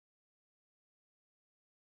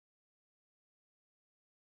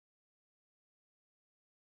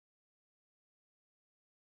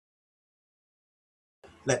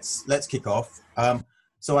let's kick off.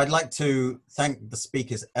 So I'd like to thank the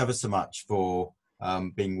speakers ever so much for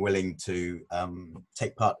being willing to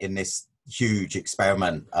take part in this huge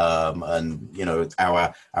experiment, and you know,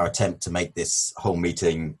 our attempt to make this whole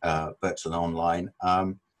meeting virtual and online,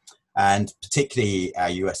 and particularly our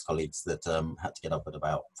US colleagues that had to get up at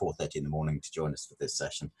about 4:30 in the morning to join us for this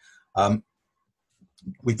session.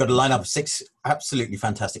 We've got a lineup of 6 absolutely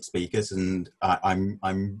fantastic speakers, and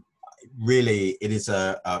I'm really, it is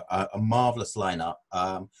a marvelous lineup.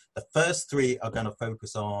 The first 3 are going to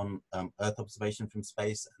focus on Earth observation from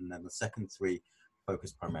space, and then the second 3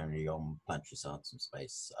 focus primarily on planetary science and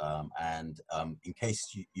space. In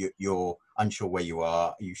case you're unsure where you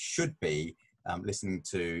are, you should be listening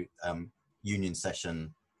to Union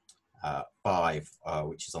session 5,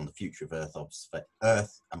 which is on the future of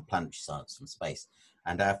Earth and planetary science from space.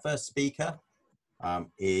 And our first speaker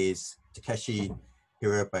is Takeshi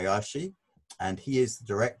Hirabayashi, and he is the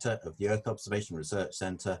director of the Earth Observation Research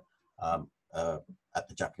Center at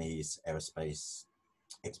the Japanese Aerospace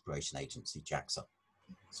Exploration Agency, JAXA.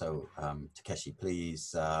 So Takeshi,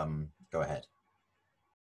 please go ahead.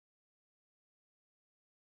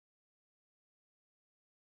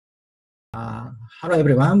 Hello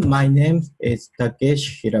everyone, my name is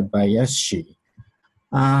Takeshi Hirabayashi,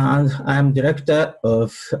 and I'm director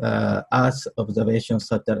of Earth Observation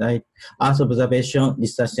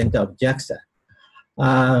Research Center of JAXA.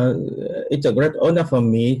 It's a great honor for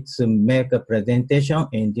me to make a presentation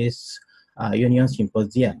in this Union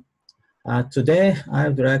Symposium. Today, I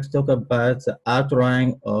would like to talk about the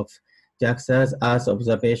outline of JAXA's Earth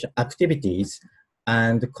observation activities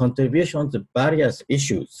and contribution to various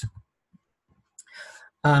issues.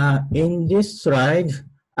 In this slide,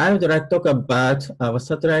 I would like to talk about our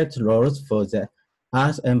satellite roles for the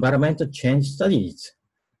Earth environmental change studies.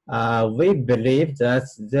 We believe that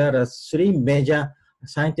there are 3 major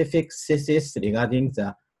scientific theses regarding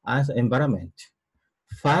the Earth environment.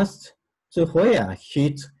 First, to where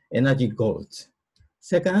heat energy goes.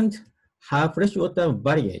 Second, how freshwater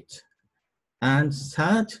varies. And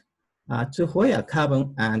third, to where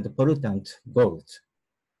carbon and pollutant goes.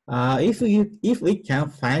 If we can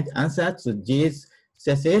find answers to these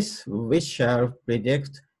theses, we shall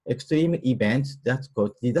predict extreme events that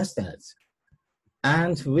cause disasters.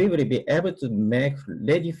 And we will be able to make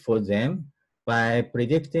ready for them by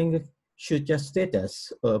predicting future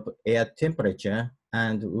status of air temperature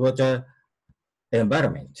and water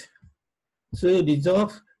environment. To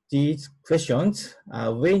resolve these questions,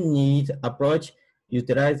 we need approach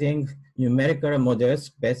utilizing numerical models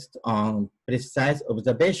based on precise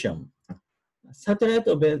observation. Satellite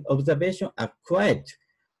observation are quite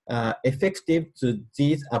effective to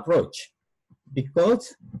this approach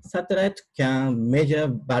because satellite can measure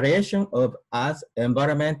variation of Earth's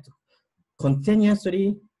environment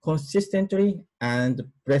continuously, consistently, and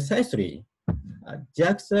precisely.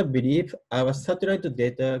 JAXA believes our satellite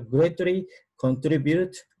data greatly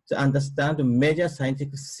contribute to understand major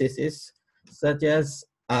scientific theses such as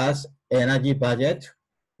Earth's energy budget,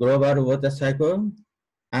 global water cycle,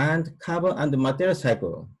 and carbon and material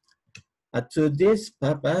cycle. To this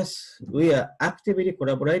purpose, we are actively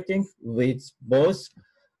collaborating with both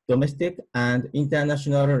domestic and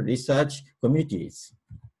international research communities.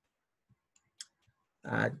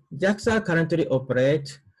 JAXA currently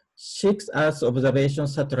operates 6 Earth observation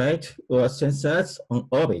satellites or sensors on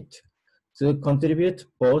orbit to contribute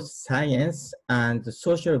both science and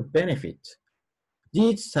social benefit.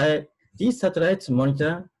 These satellites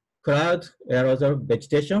monitor cloud aerosol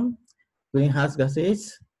vegetation, greenhouse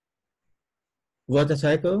gases, water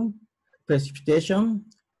cycle, precipitation,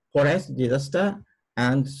 forest disaster,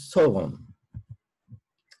 and so on.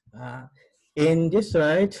 In this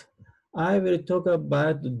slide, I will talk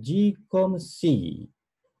about GCOM-C.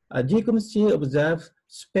 GCOM-C observes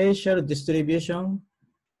spatial distribution,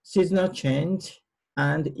 seasonal change,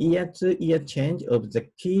 and year-to-year change of the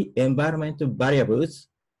key environmental variables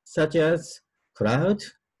such as cloud,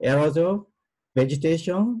 aerosol,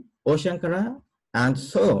 vegetation, ocean color, and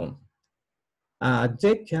so on.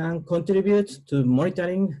 They can contribute to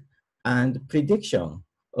monitoring and prediction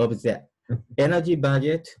of the energy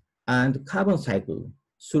budget and carbon cycle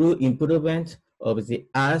through improvement of the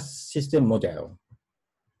Earth system model.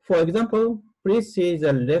 For example, please see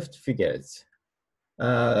the left figures.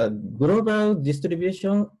 Global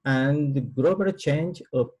distribution and global change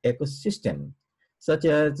of ecosystem, such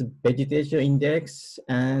as vegetation index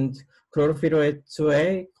and chlorophyll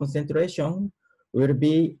 2A concentration, will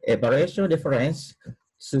be evaluation reference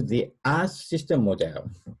to the Earth system model.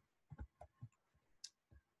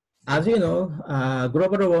 As you know,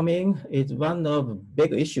 global warming is one of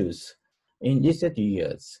big issues in recent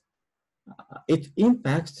years. Its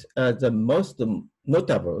impacts are the most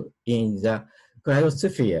notable in the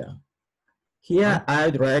cryosphere. Here,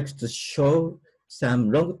 I'd like to show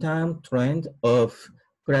some long-term trend of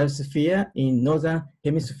cryosphere in Northern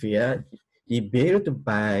Hemisphere revealed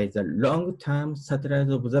by the long-term satellite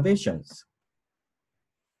observations.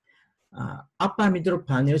 Upper middle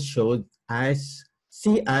panel shows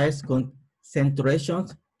sea ice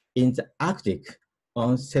concentrations in the Arctic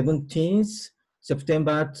on 17th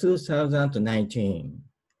September 2019.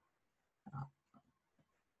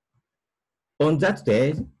 On that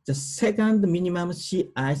day, the second minimum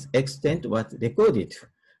sea ice extent was recorded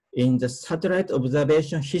in the satellite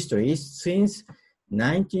observation history since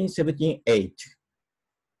 1978.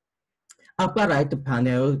 Upper right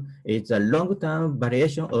panel is a long-term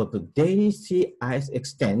variation of daily sea ice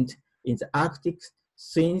extent in the Arctic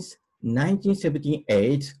since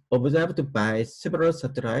 1978, observed by several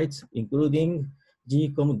satellites, including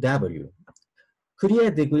GCOM-W.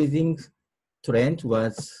 Clear decreasing trend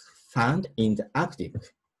was found in the Arctic.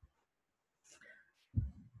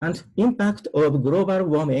 And impact of global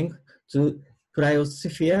warming to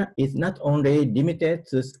cryosphere is not only limited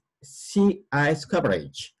to sea ice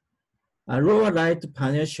coverage. A lower right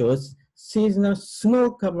panel shows seasonal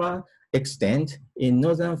snow cover extent in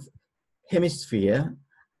Northern Hemisphere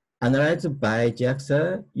analyzed by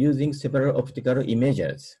JAXA using several optical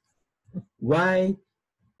images.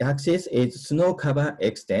 Y-axis is snow cover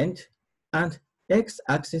extent, and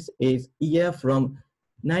X-axis is year from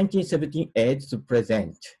 1978 to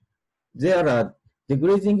present. There are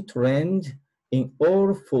decreasing trends in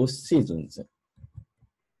all 4 seasons.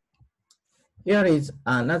 Here is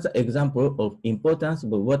another example of importance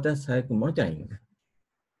of water cycle monitoring.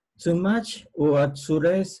 Too much or too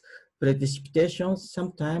less precipitation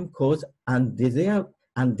sometimes cause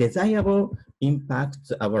undesirable impact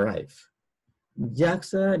to our life.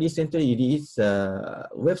 JAXA recently released a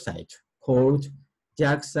website called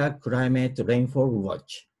JAXA Climate Rainfall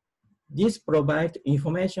Watch. This provides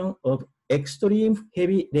information of extreme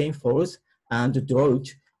heavy rainfalls and drought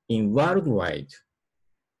in worldwide.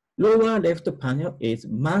 Lower left panel is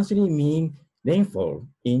monthly mean rainfall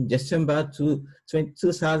in December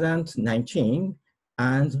 2019,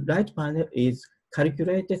 and right panel is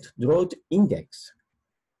calculated drought index.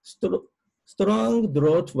 Strong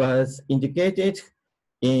drought was indicated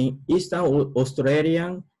in Eastern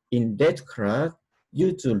Australia in red color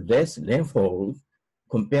due to less rainfall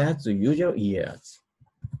compared to usual years.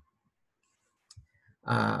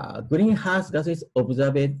 Greenhouse gases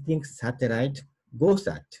observing satellite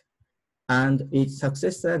GOSAT and its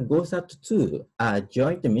successor GOSAT-2 are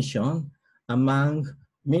joint mission among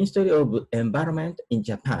Ministry of Environment in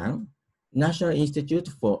Japan, National Institute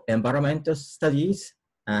for Environmental Studies,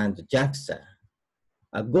 and JAXA.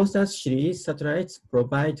 GOSAT series satellites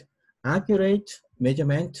provide accurate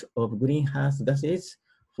measurement of greenhouse gases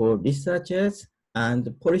for researchers and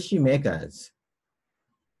policymakers.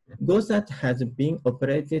 GOSAT has been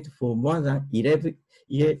operated for more than 11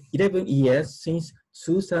 years since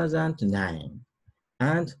 2009,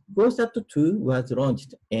 and GOSAT-2 was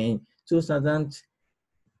launched in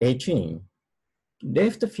 2018.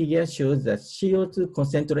 Left figure shows the CO2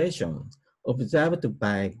 concentration observed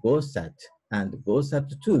by GOSAT and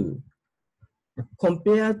GOSAT-2.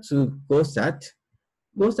 Compared to GOSAT,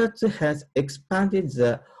 GOSAT has expanded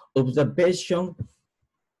the observation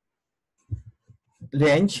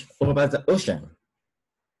range over the ocean.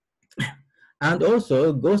 And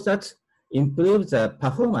also, GOSAT improves the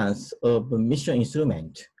performance of mission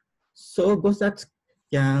instrument. So GOSAT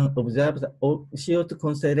can observe the CO2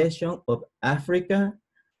 concentration of Africa,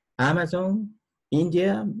 Amazon,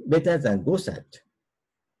 India better than GOSAT.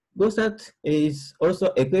 GOSAT is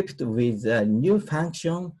also equipped with a new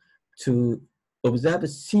function to observe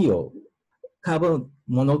CO, carbon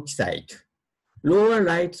monoxide. Lower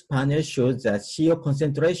right panel shows the CO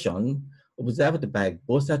concentration observed by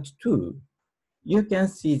GOSAT-2. You can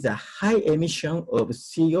see the high emission of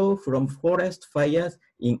CO from forest fires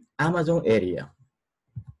in Amazon area.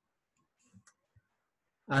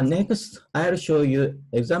 Next, I'll show you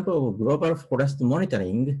example of global forest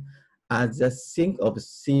monitoring as a sink of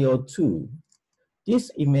CO2. This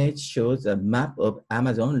image shows a map of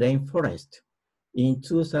Amazon rainforest in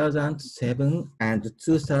 2007 and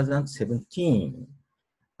 2017,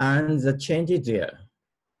 and the changes there.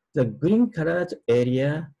 The green colored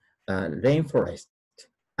area rainforest,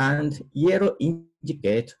 and yellow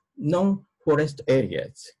indicate non-forest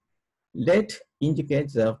areas. Red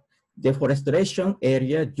indicates the deforestation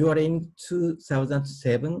area during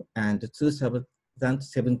 2007 and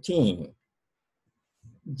 2017.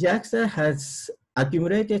 JAXA has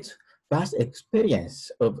accumulated vast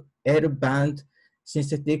experience of L-band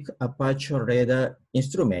synthetic aperture radar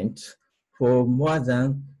instruments for more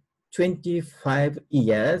than 25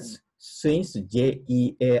 years since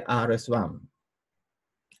JEARS-1.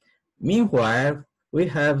 Meanwhile, we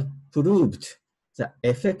have proved the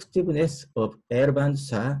effectiveness of L-band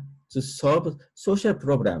SAR to solve social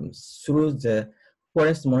problems through the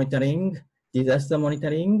forest monitoring, disaster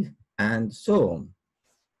monitoring, and so on.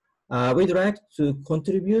 We'd like to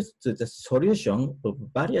contribute to the solution of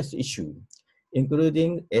various issues,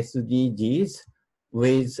 including SDGs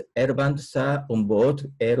with L-band SAR on board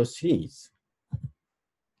L3s.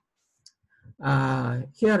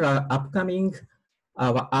 Here are upcoming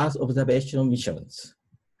our Earth observation missions.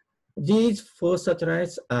 These 4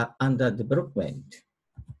 satellites are under development.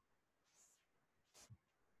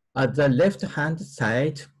 At the left-hand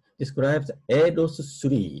side describes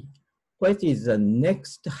ALOS-3, which is the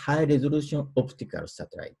next high-resolution optical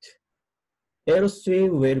satellite. ALOS-3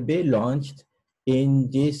 will be launched in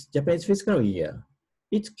this Japanese fiscal year.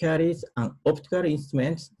 It carries an optical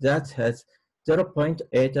instrument that has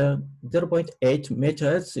 0.8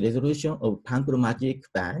 meters resolution of panchromatic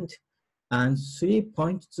band and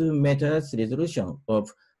 3.2 meters resolution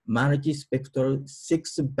of multispectral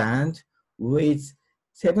 6 band with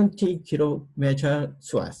 70 kilometer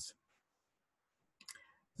swath.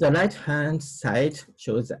 The right-hand side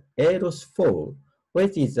shows ALOS-4,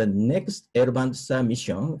 which is the next L-band SAR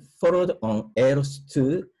mission followed on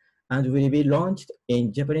ALOS-2 and will be launched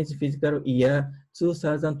in Japanese fiscal year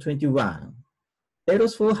 2021.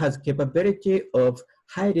 ALOS-4 has capability of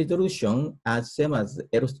high resolution as same as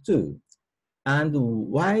ALOS-2 and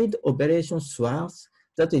wide operation swath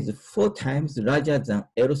that is 4 times larger than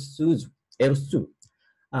ALOS-2.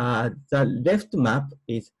 The left map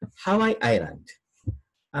is Hawaii Island,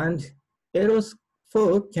 and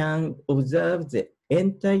ALOS-4 can observe the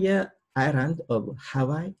entire island of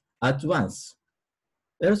Hawaii at once.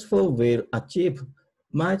 ALOS-4 will achieve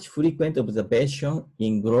much frequent observation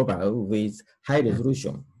in global with high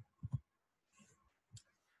resolution.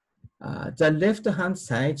 The left-hand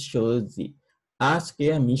side shows the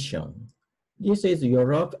Earth-Care mission. This is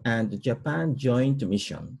Europe and Japan joint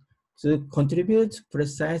mission to contribute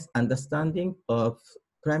precise understanding of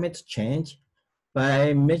climate change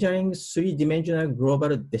by measuring 3-dimensional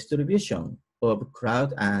global distribution of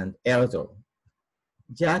cloud and aerosol.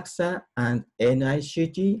 JAXA and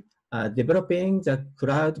NICT are developing the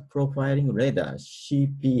cloud profiling radar,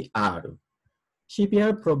 CPR.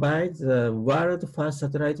 CPR provides the world's first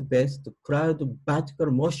satellite-based cloud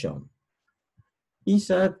vertical motion.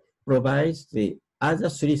 ESA provides the other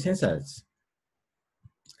 3 sensors.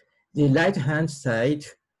 The right-hand side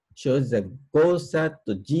shows the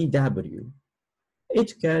GOSAT-GW.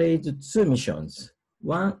 It carries 2 missions.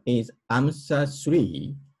 One is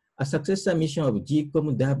AMSA-3, a successor mission of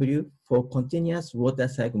GCOM-W for continuous water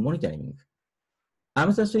cycle monitoring.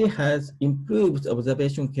 AMSA-3 has improved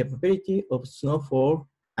observation capability of snowfall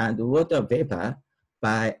and water vapor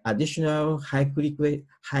by additional high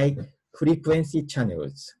frequency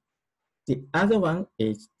channels. The other one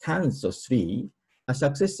is TANSO-3, a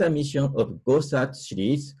successor mission of GOSAT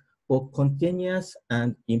series for continuous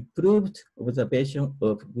and improved observation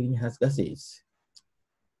of greenhouse gases.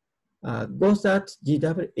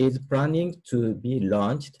 GOSAT-GW is planning to be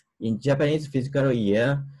launched in Japanese fiscal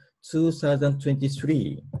year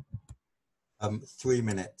 2023. 3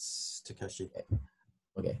 minutes, Takeshi.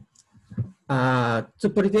 Okay. To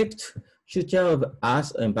predict future of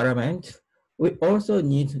Earth environment, we also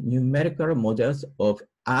need numerical models of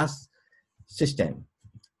Earth system.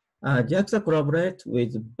 JAXA collaborates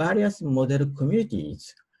with various model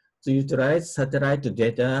communities to utilize satellite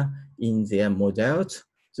data in their models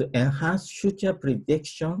to enhance future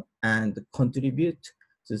prediction and contribute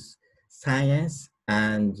to science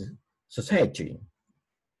and society.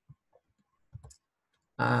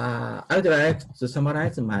 I would like to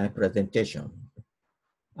summarize my presentation.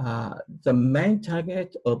 The main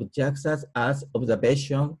target of JAXA's Earth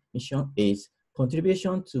observation mission is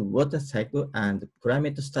contribution to water cycle and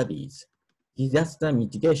climate studies, disaster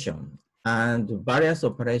mitigation, and various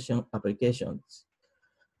operation applications,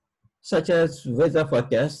 such as weather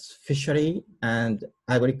forecasts, fishery, and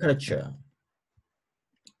agriculture.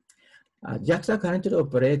 JAXA currently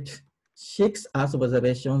operates 6 Earth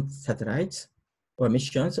observation satellites or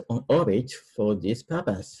missions on orbit for this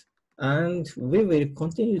purpose. And we will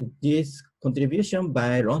continue this contribution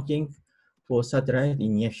by launching 4 satellites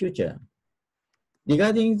in near future.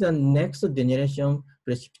 Regarding the next generation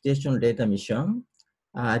precipitation radar mission,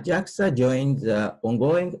 JAXA joined the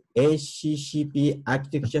ongoing ACCP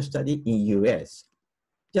architecture study in US.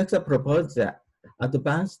 JAXA proposed the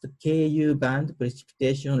advanced Ku band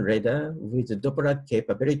precipitation radar with Doppler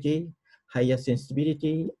capability, higher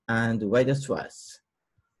sensitivity, and wider swath.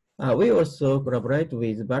 We also collaborate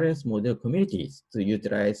with various model communities to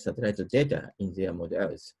utilize satellite data in their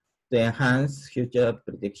models to enhance future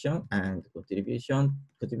prediction and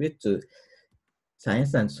contribute to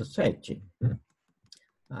science and society.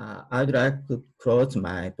 I'd like to close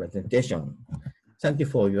my presentation. Thank you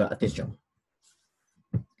for your attention.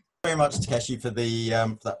 Very much, Takeshi, for the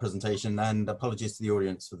for that presentation, and apologies to the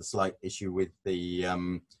audience for the slight issue with the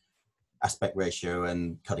aspect ratio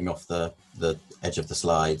and cutting off the edge of the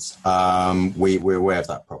slides. We're aware of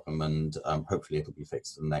that problem, and hopefully it'll be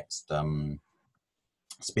fixed for the next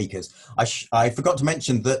speakers. I forgot to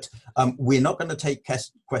mention that we're not going to take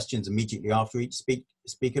questions immediately after each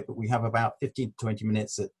speaker, but we have about 15 to 20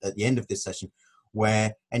 minutes at the end of this session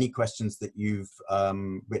where any questions that you've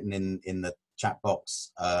written in the chat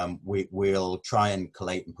box, we'll try and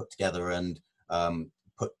collate and put together and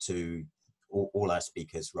put to all our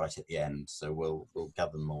speakers right at the end. So we'll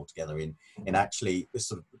gather them all together in actually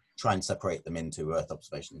sort of try and separate them into Earth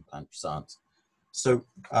observation and planetary science. So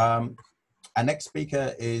our next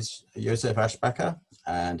speaker is Josef Aschbacher,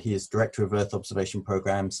 and he is Director of Earth Observation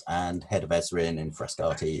Programs and Head of ESRIN in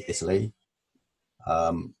Frascati, Italy,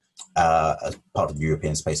 as part of the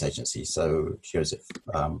European Space Agency. So Josef,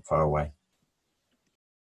 far away.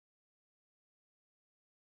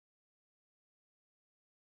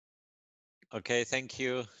 Okay, thank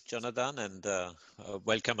you, Jonathan, and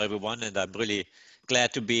welcome everyone. And I'm really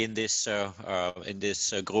glad to be in this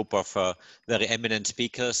group of very eminent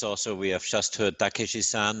speakers. Also, we have just heard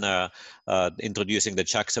Takeshi-san introducing the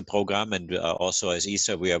JAXA program, and also as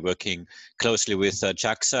ESA, we are working closely with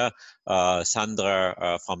JAXA.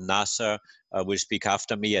 Sandra from NASA will speak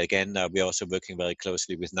after me. Again, we're also working very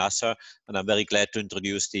closely with NASA, and I'm very glad to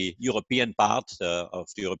introduce the European part of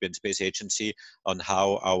the European Space Agency on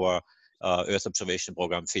how our Earth observation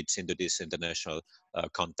program fits into this international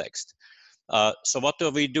context. So what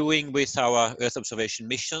are we doing with our Earth observation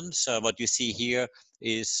missions? What you see here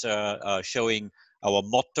is showing our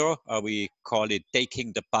motto. We call it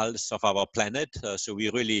taking the pulse of our planet. So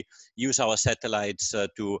we really use our satellites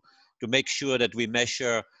to make sure that we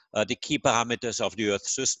measure the key parameters of the Earth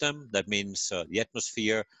system. That means the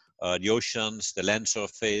atmosphere, the oceans, the land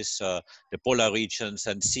surface, the polar regions,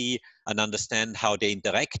 and see and understand how they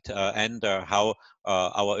interact and how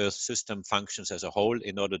our Earth system functions as a whole,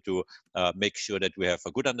 in order to make sure that we have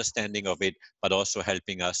a good understanding of it, but also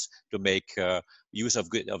helping us to make use of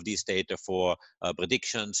these data for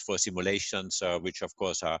predictions, for simulations, which of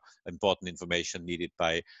course are important information needed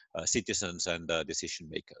by citizens and decision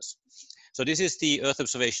makers. So this is the Earth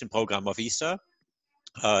observation program of ESA.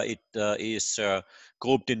 It is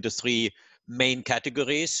grouped into three main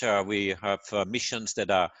categories. We have missions that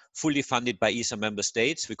are fully funded by ESA member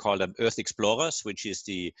states. We call them Earth Explorers, which is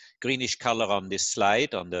the greenish color on this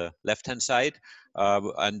slide on the left-hand side.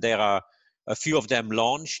 And there are a few of them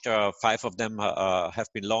launched. 5 of them have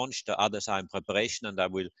been launched. The others are in preparation, and I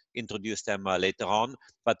will introduce them later on.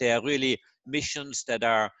 But they are really missions that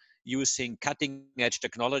are using cutting-edge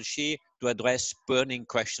technology to address burning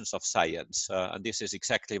questions of science, and this is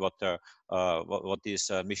exactly what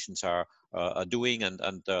these missions are doing, and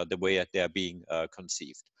the way that they are being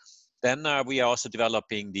conceived. Then we are also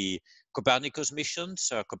developing the Copernicus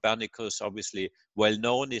missions. Copernicus, obviously well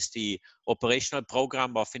known, is the operational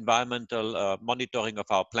program of environmental monitoring of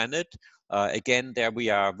our planet. Again, there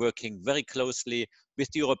we are working very closely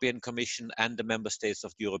with the European Commission and the member states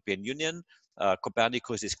of the European Union.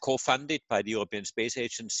 Copernicus is co-funded by the European Space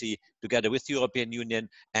Agency together with the European Union,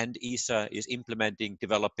 and ESA is implementing,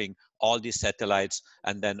 developing all these satellites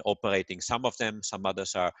and then operating some of them. Some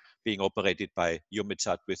others are being operated by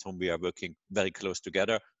EUMETSAT, with whom we are working very close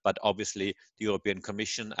together. But obviously the European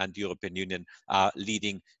Commission and the European Union are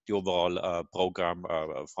leading the overall program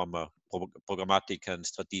from a programmatic and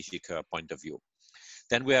strategic point of view.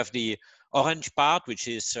 Then we have the orange part, which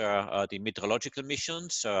is the meteorological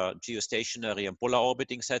missions, geostationary and polar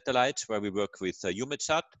orbiting satellites, where we work with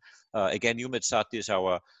EUMETSAT. Again, EUMETSAT is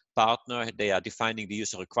our partner. They are defining the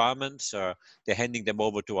user requirements. They're handing them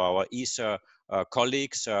over to our ESA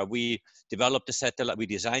colleagues. We developed the satellite, we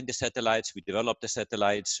designed the satellites, we developed the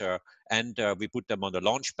satellites, and we put them on the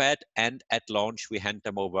launch pad. And at launch, we hand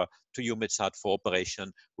them over to EUMETSAT for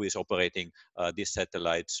operation, who is operating these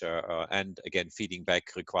satellites and again feeding back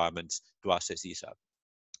requirements to us as ESA.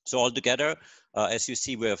 So altogether, as you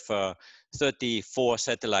see, we have 34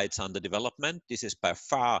 satellites under development. This is by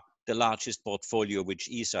far the largest portfolio which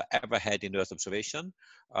ESA ever had in Earth observation.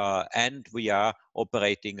 And we are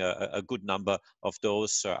operating a good number of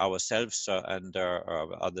those ourselves, and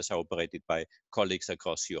others are operated by colleagues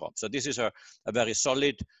across Europe. So this is a very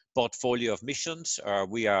solid portfolio of missions.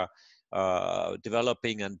 We are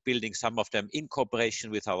developing and building some of them in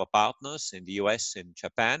cooperation with our partners in the US and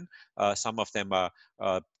Japan. Some of them are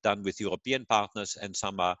done with European partners, and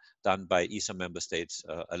some are done by ESA member states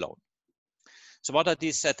alone. So what are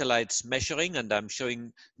these satellites measuring? And I'm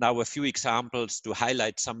showing now a few examples to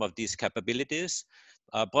highlight some of these capabilities.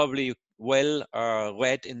 Probably well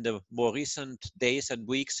read in the more recent days and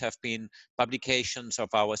weeks have been publications of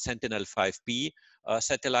our Sentinel-5B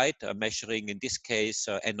satellite, measuring in this case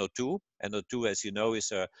NO2. NO2, as you know,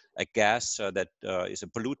 is a gas that is a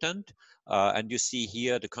pollutant. And you see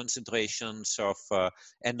here the concentrations of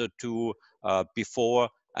NO2 before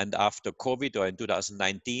and after COVID, or in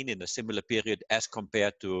 2019 in a similar period as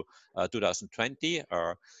compared to 2020,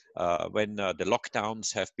 or when the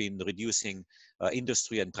lockdowns have been reducing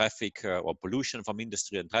industry and traffic, or pollution from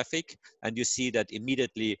industry and traffic. And you see that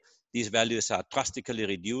immediately these values are drastically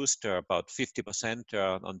reduced, about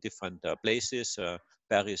 50% on different places.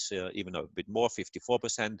 Paris even a bit more,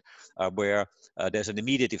 54%, where there's an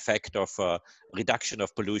immediate effect of reduction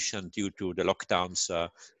of pollution due to the lockdowns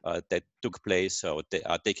that took place, or they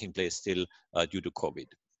are taking place still due to COVID.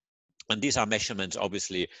 And these are measurements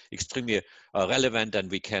obviously extremely relevant,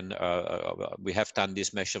 and we have done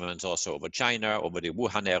these measurements also over China, over the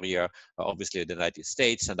Wuhan area, obviously the United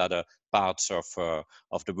States and other parts of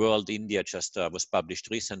the world. India just was published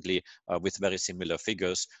recently with very similar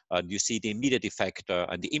figures. You see the immediate effect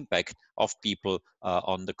and the impact of people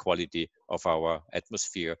on the quality of our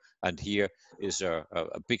atmosphere. And here is a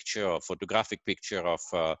picture, a photographic picture of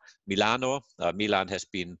Milano. Milan has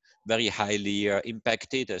been very highly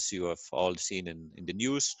impacted, as you have all seen in the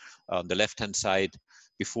news. On the left-hand side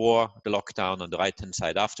before the lockdown, on the right-hand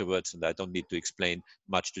side afterwards. And I don't need to explain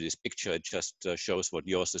much to this picture. It just shows what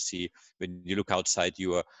you also see when you look outside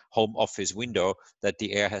your home office window, that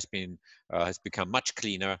the air has become much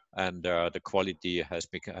cleaner, and the quality has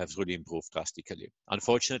really improved drastically.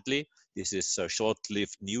 Unfortunately, this is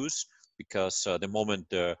short-lived news, because the moment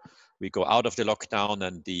we go out of the lockdown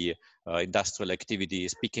and the industrial activity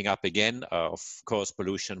is picking up again, of course,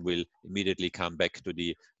 pollution will immediately come back to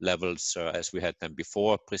the levels as we had them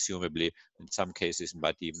before, presumably in some cases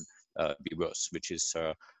might even be worse, which is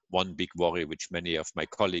one big worry which many of my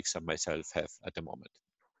colleagues and myself have at the moment.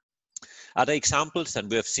 Other examples, and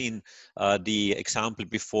we have seen the example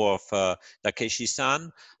before of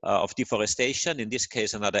Takeshi-san of deforestation, in this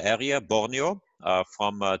case another area, Borneo,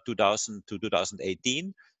 from 2000 to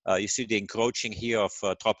 2018. You see the encroaching here of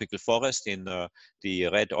tropical forest in the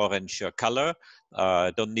red-orange color.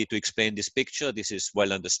 Don't need to explain this picture, this is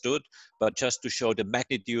well understood, but just to show the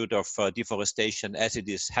magnitude of deforestation as it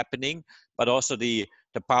is happening, but also the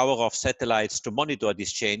power of satellites to monitor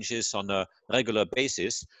these changes on a regular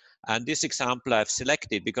basis. And this example I've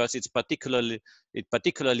selected because it's particularly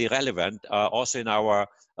relevant also in our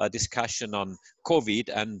discussion on COVID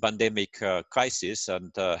and pandemic crisis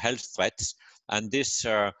and health threats. And this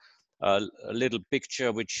little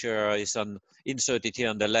picture, which is inserted here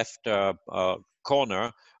on the left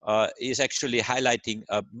corner, is actually highlighting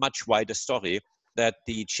a much wider story, that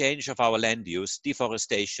the change of our land use,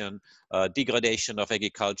 deforestation, degradation of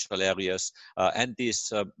agricultural areas, and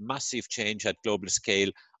this massive change at global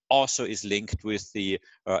scale also is linked with the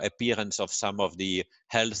appearance of some of the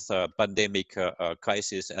health pandemic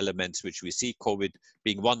crisis elements, which we see, COVID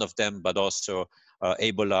being one of them, but also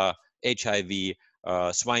Ebola, HIV,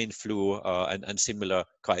 swine flu, and similar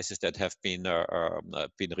crises that have been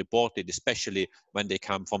reported, especially when they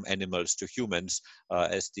come from animals to humans,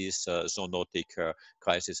 as these zoonotic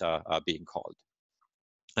crises are being called.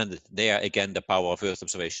 And there again, the power of Earth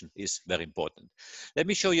observation is very important. Let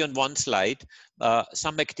me show you on one slide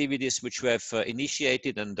some activities which we have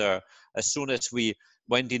initiated, and as soon as we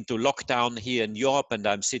went into lockdown here in Europe, and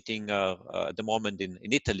I'm sitting at the moment in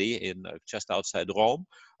Italy, just outside Rome.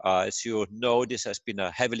 As you know, this has been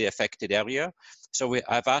a heavily affected area. So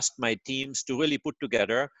I've asked my teams to really put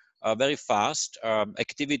together very fast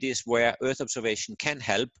activities where Earth observation can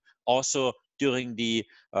help, also during the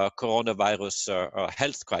coronavirus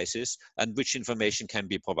health crisis, and which information can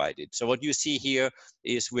be provided. So what you see here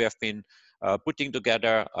is we have been putting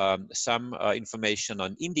together some information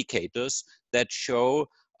on indicators that show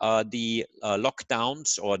the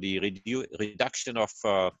lockdowns or the reduction of,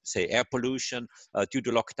 say, air pollution due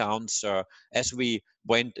to lockdowns as we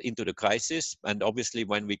went into the crisis. And obviously,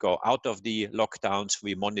 when we go out of the lockdowns,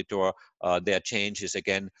 we monitor their changes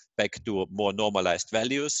again back to more normalized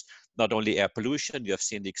values. Not only air pollution, you have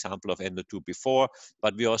seen the example of NO2 before,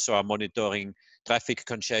 but we also are monitoring traffic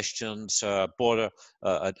congestions, at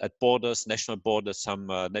borders, national borders. Some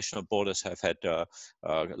national borders have had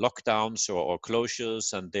lockdowns or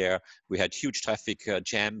closures, and there we had huge traffic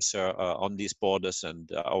jams on these borders. And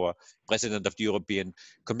our president of the European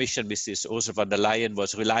Commission, Mrs. Ursula von der Leyen,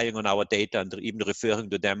 was relying on our data and even referring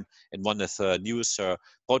to them in one of the news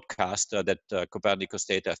broadcasts that Copernicus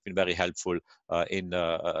data have been very helpful in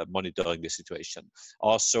monitoring the situation.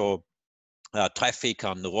 Also, traffic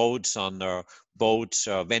on the roads, on boats.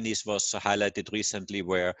 Venice was highlighted recently,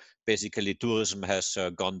 where basically tourism has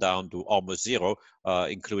gone down to almost zero,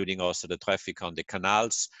 including also the traffic on the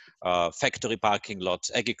canals, factory parking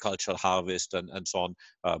lots, agricultural harvest, and so on.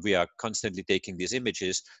 We are constantly taking these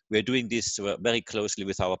images. We are doing this very closely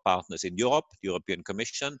with our partners in Europe, European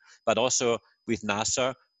Commission, but also with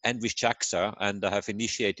NASA and with JAXA, and have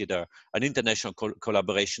initiated an international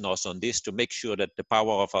collaboration also on this to make sure that the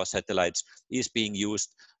power of our satellites is being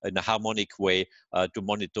used in a harmonic way to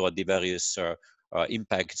monitor the various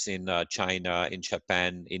impacts in China, in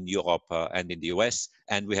Japan, in Europe, and in the US.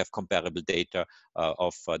 And we have comparable data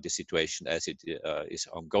of the situation as it is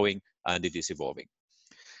ongoing and it is evolving.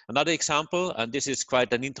 Another example, and this is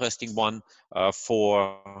quite an interesting one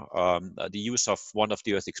for the use of one of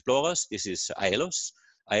the Earth explorers. This is AELOS.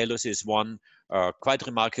 AELOS is one quite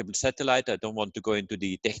remarkable satellite. I don't want to go into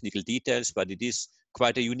the technical details, but it is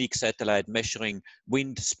quite a unique satellite measuring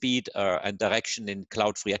wind, speed, and direction in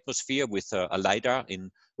cloud-free atmosphere with a LiDAR in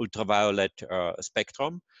ultraviolet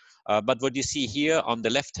spectrum. But what you see here on the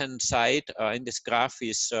left-hand side in this graph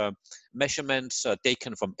is measurements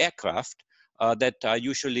taken from aircraft that are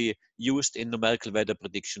usually used in numerical weather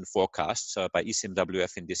prediction forecasts by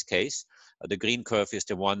ECMWF in this case. The green curve is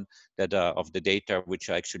the one that of the data which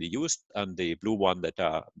are actually used, and the blue one that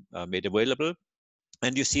are made available.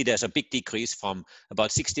 And you see there's a big decrease from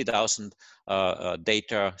about 60,000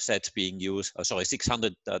 data sets being used,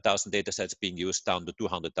 600,000 data sets being used down to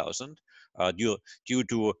 200,000 due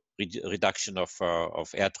to reduction of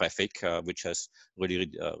air traffic, which has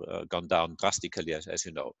really gone down drastically, as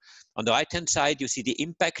you know. On the right-hand side, you see the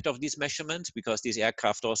impact of these measurements, because these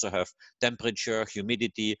aircraft also have temperature,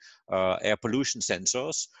 humidity, air pollution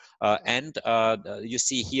sensors. And you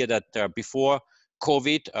see here that before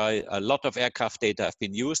COVID, a lot of aircraft data have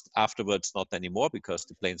been used. Afterwards, not anymore, because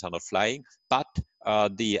the planes are not flying. But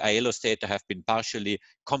the AELOS data have been partially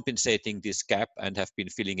compensating this gap and have been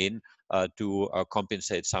filling in to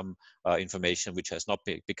compensate some information which has not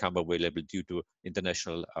become available due to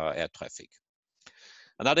international air traffic.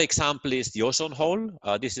 Another example is the ozone hole.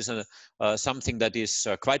 This is something that is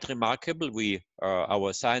quite remarkable.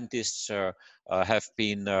 Our scientists have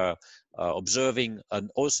been observing an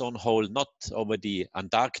ozone hole not over the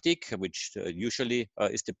Antarctic, which usually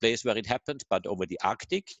is the place where it happens, but over the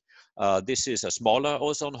Arctic. This is a smaller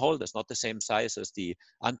ozone hole. That's not the same size as the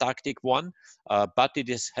Antarctic one, but it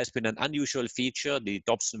has been an unusual feature. The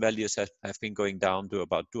Dobson values have been going down to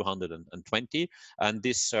about 220, and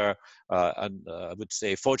this, I would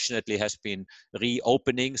say, fortunately has been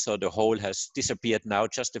reopening, so the hole has disappeared now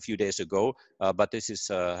just a few days ago, but this is,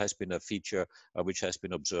 has been a feature which has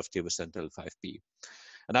been observed here with Sentinel 5B.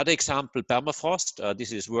 Another example, permafrost.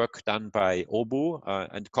 This is work done by OBU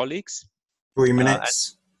and colleagues. 3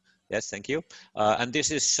 minutes. Yes, thank you. And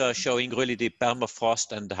this is showing really the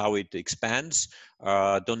permafrost and how it expands.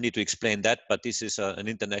 Don't need to explain that, but this is an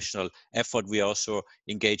international effort. We are also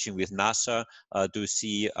engaging with NASA to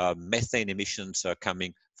see methane emissions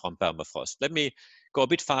coming from permafrost. Let me go a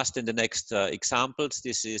bit fast in the next examples.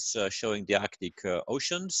 This is showing the Arctic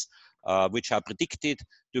oceans, which are predicted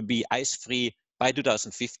to be ice-free by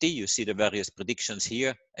 2050. You see the various predictions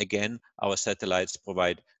here. Again, our satellites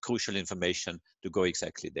provide crucial information to go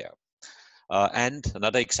exactly there. And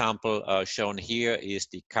another example shown here is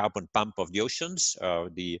the carbon pump of the oceans,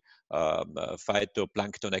 the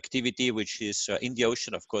phytoplankton activity, which is in the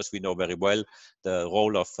ocean. Of course, we know very well the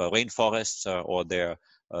role of rainforests or their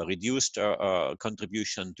reduced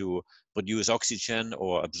contribution to produce oxygen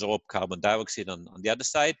or absorb carbon dioxide on the other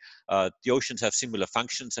side. The oceans have similar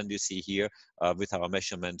functions, and you see here with our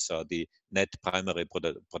measurements the net primary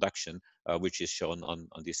production which is shown on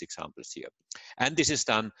these examples here. And this is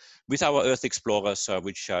done with our Earth explorers,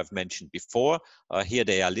 which I've mentioned before. Here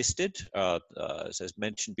they are listed. As I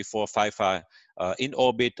mentioned before, 5 are in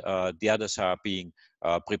orbit. The others are being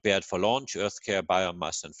prepared for launch: EarthCare,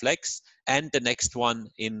 Biomass, and Flex. And the next one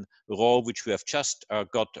in row, which we have just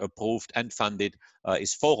got approved and funded,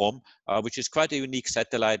 is Forum, which is quite a unique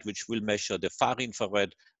satellite which will measure the far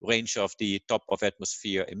infrared range of the top of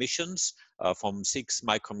atmosphere emissions from 6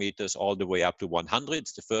 micrometers all the way up to 100.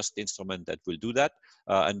 It's the first instrument that will do that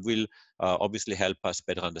and will obviously help us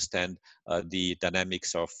better understand the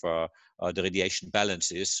dynamics of the radiation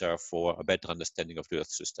balances for a better understanding of the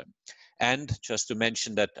Earth system. And just to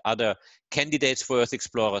mention that other candidates for Earth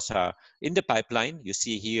Explorers are in the pipeline. You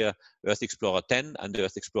see here Earth Explorer 10 and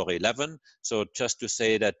Earth Explorer 11. So just to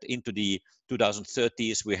say that into the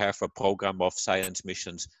 2030s, we have a program of science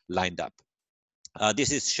missions lined up.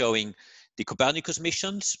 This is showing the Copernicus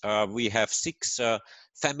missions. We have 6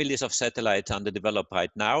 families of satellites under development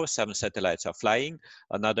right now. 7 satellites are flying.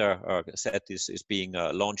 Another set is being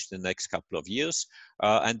launched in the next couple of years.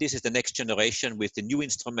 And this is the next generation with the new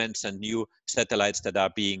instruments and new satellites that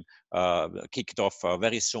are being kicked off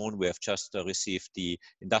very soon. We have just received the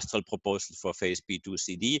industrial proposal for phase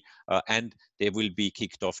B2CD, and they will be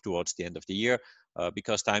kicked off towards the end of the year.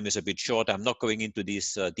 Because time is a bit short, I'm not going into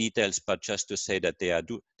these details, but just to say that they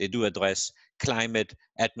do address climate,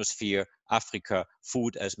 atmosphere, Africa,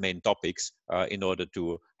 food as main topics in order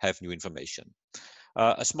to have new information.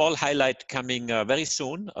 A small highlight coming very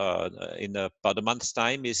soon, in about a month's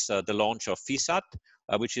time, is the launch of FISAT,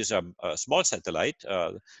 which is a small satellite,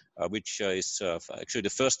 which is actually the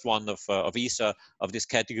first one of ESA of this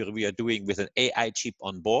category we are doing with an AI chip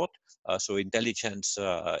on board, so intelligence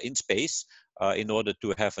in space, in order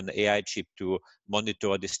to have an AI chip to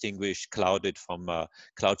monitor, distinguish clouded from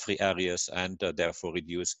cloud-free areas, and therefore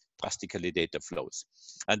reduce drastically data flows.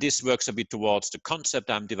 And this works a bit towards the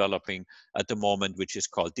concept I'm developing at the moment, which is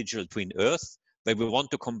called Digital Twin Earth, where we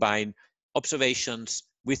want to combine observations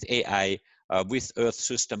with AI, with Earth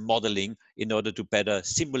system modeling in order to better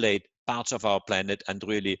simulate parts of our planet and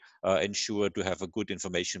really ensure to have a good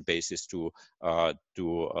information basis to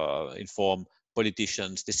inform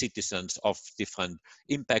politicians, the citizens, of different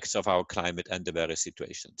impacts of our climate and the various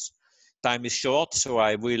situations. Time is short, so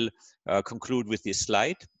I will conclude with this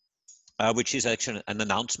slide, which is actually an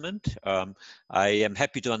announcement. I am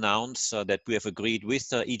happy to announce that we have agreed with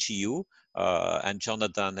EGU, and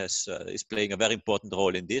Jonathan is playing a very important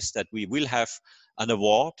role in this, that we will have an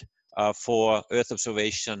award for Earth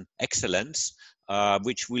observation excellence,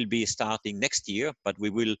 which will be starting next year, but we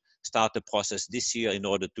will start the process this year in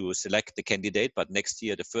order to select the candidate. But next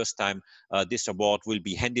year, the first time this award will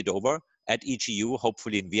be handed over at EGU,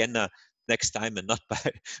 hopefully in Vienna next time and not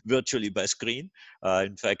virtually by screen.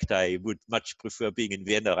 In fact, I would much prefer being in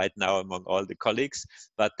Vienna right now among all the colleagues,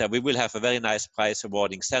 but we will have a very nice prize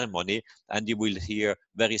awarding ceremony, and you will hear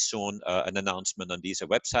very soon an announcement on this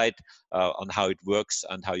website on how it works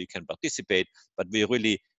and how you can participate. But we're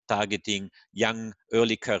really targeting young,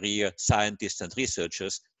 early career scientists and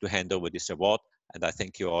researchers to hand over this award. And I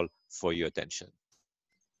thank you all for your attention.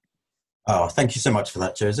 Oh, thank you so much for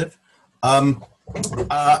that, Joseph.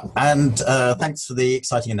 Thanks for the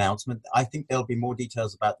exciting announcement. I think there'll be more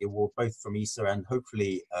details about the award, both from ESA and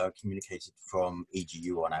hopefully communicated from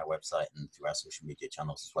EGU on our website and through our social media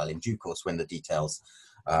channels as well in due course when the details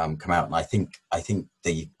come out. And I think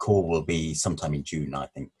the call will be sometime in June, I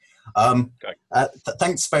think.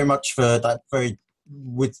 Thanks very much for that,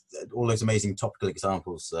 with all those amazing topical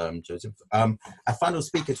examples, Joseph. Our final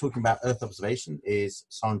speaker talking about Earth observation is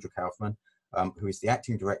Sandra Kaufman, who is the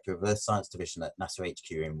Acting Director of Earth Science Division at NASA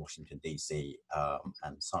HQ in Washington, DC.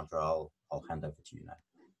 And Sandra, I'll hand over to you now.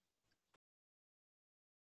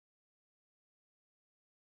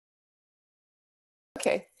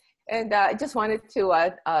 Okay, and I just wanted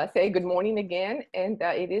to say good morning again. And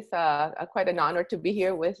it is quite an honor to be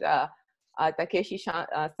here with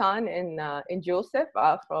Takeshi-san and Joseph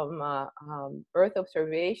from Earth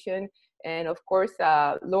Observation, and of course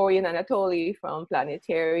Lori and Anatoly from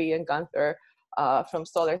Planetary, and Gunther from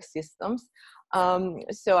Solar Systems.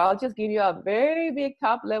 So I'll just give you a very big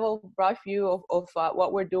top level brush view of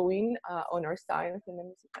what we're doing on our science. And let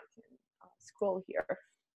me see if I can scroll here.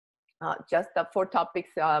 Just the 4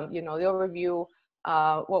 topics, you know, the overview,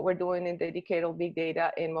 what we're doing in dedicated big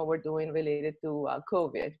data, and what we're doing related to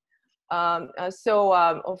COVID.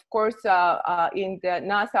 Of course, in the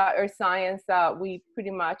NASA Earth Science, we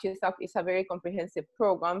pretty much, it's a very comprehensive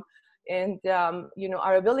program. And, you know,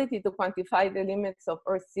 our ability to quantify the limits of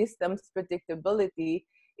Earth systems predictability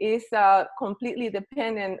is completely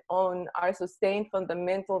dependent on our sustained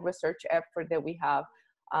fundamental research effort that we have,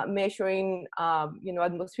 measuring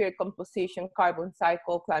atmospheric composition, carbon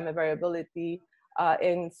cycle, climate variability,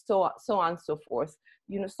 and so on and so forth.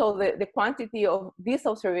 So the quantity of these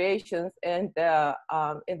observations and the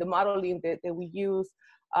modeling that we use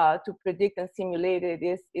to predict and simulate it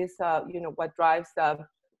is what drives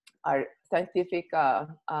our scientific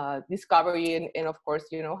discovery, and of course,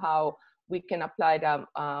 how we can apply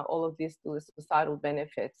all of this to the societal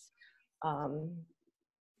benefits. In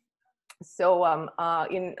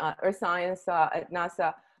Earth Science at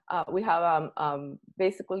NASA, we have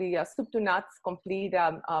basically a soup to nuts complete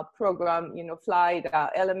program, flight,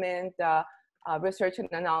 element, research and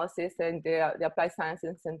analysis, and the applied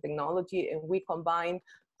sciences and technology, and we combine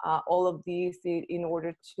all of these in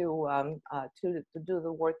order to do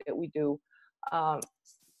the work that we do.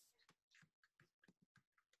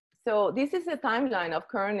 So this is a timeline of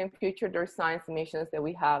current and future Earth Science missions that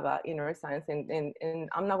we have in Earth Science, and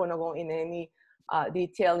I'm not going to go in any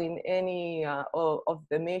detail in any of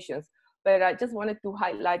the missions, but I just wanted to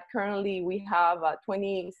highlight currently we have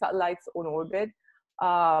 20 satellites on orbit,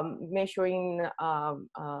 measuring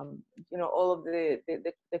all of the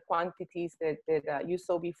quantities that you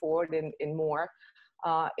saw before and more.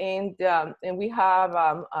 And we have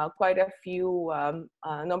quite a few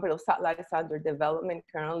number of satellites under development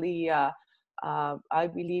currently. I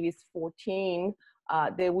believe it's 14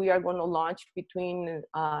 that we are going to launch between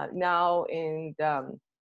now and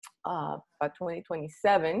by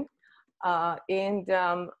 2027.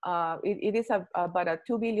 It is about a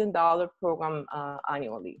 $2 billion program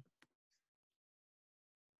annually.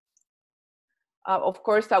 Of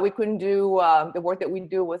course, we couldn't do the work that we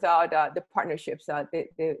do without the partnerships that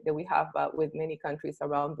we have with many countries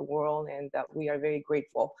around the world, and we are very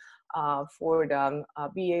grateful for them,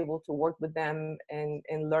 be able to work with them and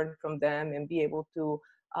learn from them, and be able to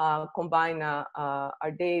combine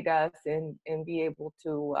our data and be able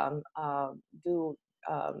to do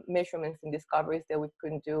measurements and discoveries that we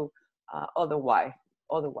couldn't do otherwise.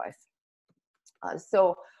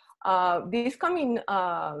 This coming,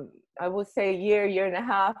 I would say year and a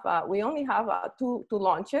half, we only have two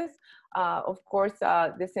launches. Of course,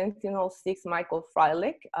 the Sentinel-6 Michael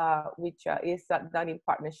Freilich, which is done in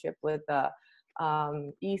partnership with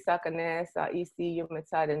ESA, CANES, EC,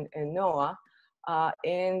 EUMETSAT, and NOAA.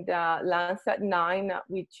 And Landsat 9,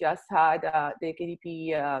 we just had the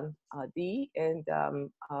KDP-D, and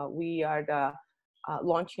we are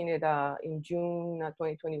launching it in June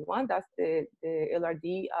 2021. That's the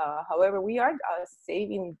LRD. However, we are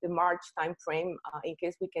saving the March timeframe in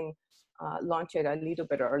case we can launch it a little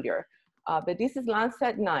bit earlier. But this is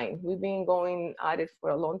Landsat 9. We've been going at it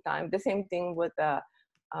for a long time. The same thing with the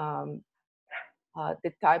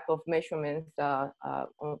type of measurements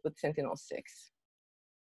with Sentinel-6.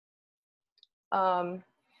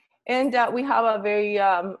 And we have a very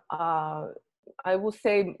I will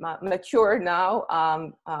say mature now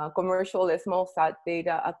commercial small sat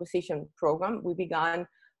data acquisition program. We began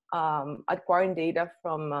acquiring data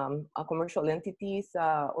from commercial entities.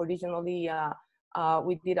 Originally,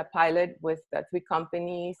 we did a pilot with 3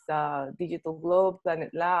 companies, Digital Globe,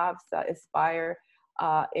 Planet Labs, Aspire,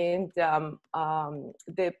 and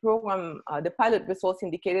the program, the pilot results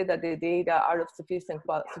indicated that the data are of sufficient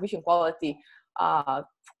quality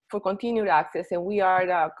for continued access, and we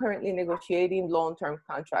are currently negotiating long-term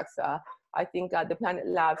contracts. I think the Planet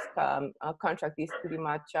Labs contract is pretty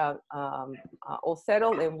much all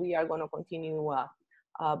settled, and we are going to continue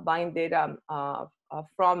buying data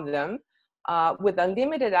from them with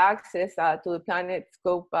unlimited access to the Planet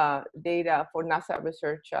Scope data for NASA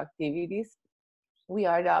research activities. We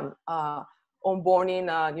are onboarding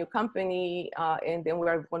a new company, and then we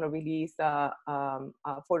are going to release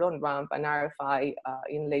Photon Ramp and RFI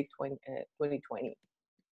in late 2020.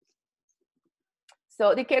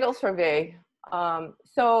 So decadal survey.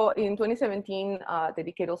 So in 2017, the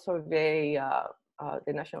decadal survey,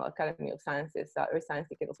 the National Academy of Sciences, Earth Science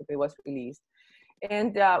Decadal Survey was released.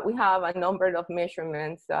 And we have a number of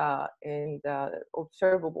measurements and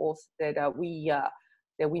observables that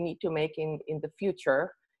we need to make in the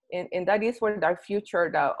future. And that is where our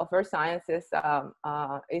future of Earth Sciences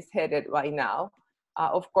is headed right now.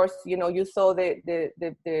 Of course, you saw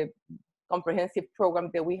the comprehensive program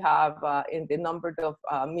that we have and the number of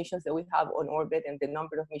missions that we have on orbit and the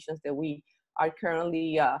number of missions that we are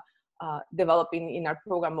currently developing in our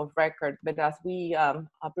program of record. But as we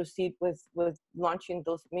proceed with launching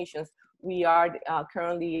those missions, we are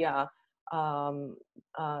currently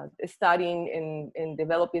studying and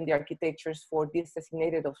developing the architectures for these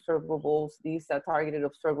designated observables, these targeted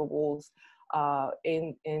observables,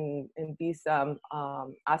 in these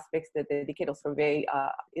aspects that the decadal survey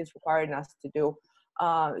is requiring us to do.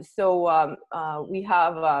 We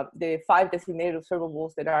have the 5 designated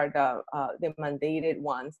observables that are the mandated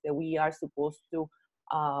ones that we are supposed to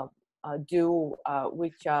do,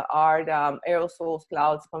 which are the aerosols,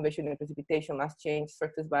 clouds, convection and precipitation, mass change,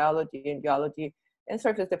 surface biology and geology, and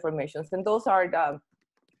surface deformations. And those are the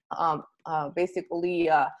basically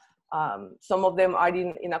some of them are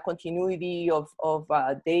in a continuity of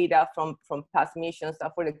data from past missions.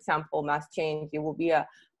 For example, mass change, it will be a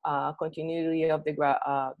continuity of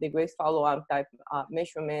the Grace follow-on type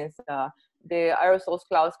measurements. The aerosols,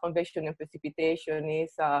 clouds, convection and precipitation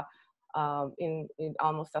is in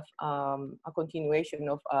almost a continuation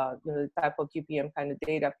of the type of GPM kind of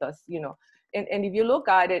data, plus and if you look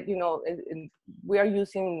at it, we are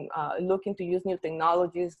using looking to use new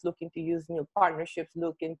technologies, looking to use new partnerships,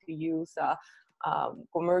 looking to use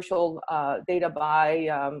commercial data buy.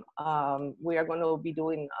 We are going to be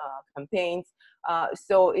doing campaigns,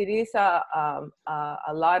 so it is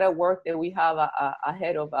a lot of work that we have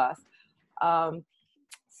ahead of us.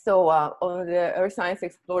 So on the Earth Science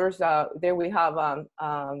Explorers, there we have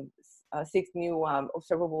 6 new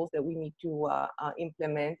observables that we need to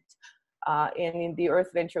implement. And in the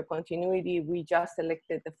Earth Venture Continuity, we just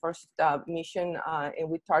selected the first mission, and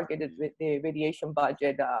we targeted with the radiation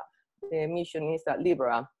budget. The mission is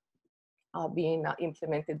Libra, being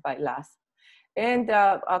implemented by LASP. And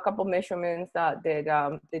a couple measurements that the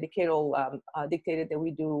decadal dictated that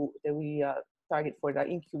we target for the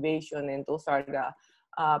incubation, and those are the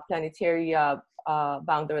planetary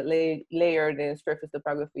boundary layer, then surface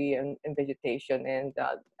topography and vegetation, and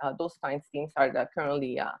those kinds of things are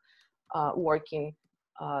currently working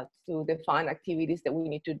to define activities that we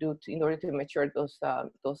need to do in order to mature those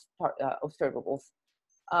observables.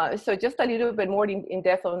 So just a little bit more in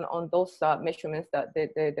depth on those measurements that the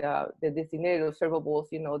designated observables,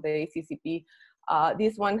 the ACCP.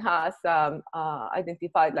 This one has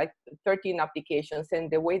identified like 13 applications,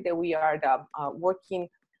 and the way that we are working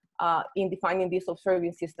in defining these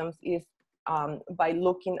observing systems is by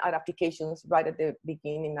looking at applications right at the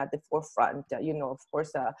beginning, at the forefront. Of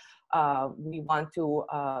course, we want to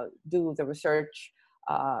do the research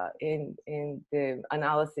in the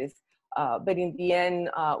analysis, but in the end,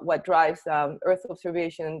 what drives Earth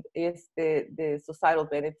observation is the societal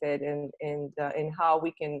benefit and how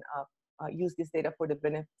we can use this data for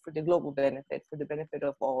the global benefit, for the benefit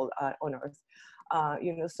of all on Earth.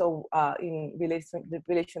 So in relation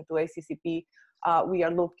to ACCP, we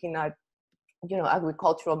are looking at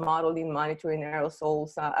agricultural modeling, monitoring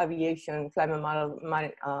aerosols, aviation, climate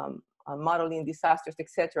modeling, disasters,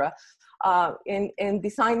 etc. And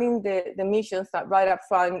designing the missions that right up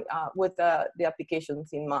front with the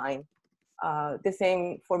applications in mind. The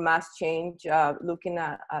same for mass change, looking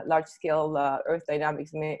at large-scale Earth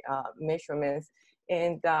dynamics measurements.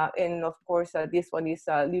 And of course, this one is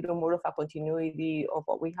a little more of a continuity of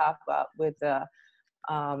what we have with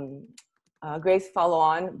Grace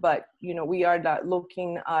follow-on, but we are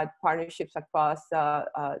looking at partnerships across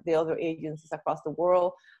the other agencies across the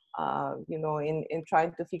world, in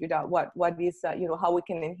trying to figure out what is how we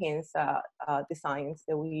can enhance the science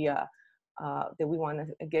that we want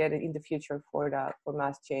to get in the future for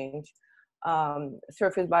mass change.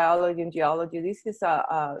 Surface biology and geology. This is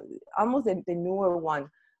almost the newer one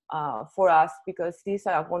for us, because these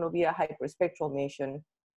are going to be a hyperspectral mission,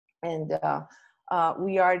 and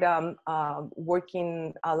we are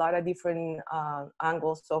working a lot of different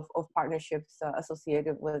angles of partnerships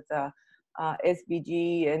associated with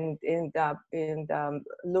SBG and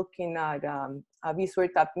looking at visual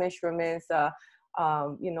type measurements.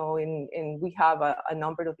 And we have a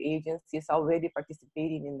number of agencies already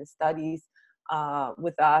participating in the studies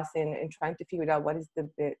with us and trying to figure out what is the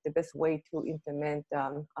best way to implement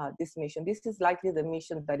this mission. This is likely the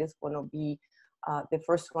mission that is going to be the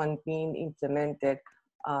first one being implemented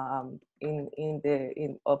of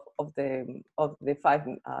the 5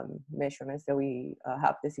 measurements that we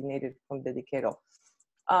have designated from the decadal.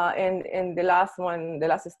 And the last one, the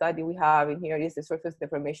last study we have in here is the surface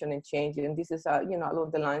deformation and change, and this is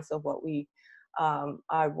along the lines of what we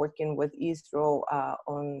are working with ISRO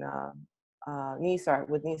on NISAR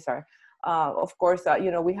with NISAR. Of course,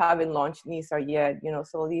 we haven't launched NISAR yet,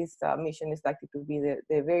 so this mission is likely to be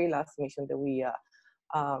the very last mission that we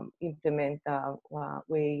implement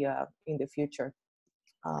way in the future.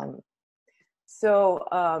 And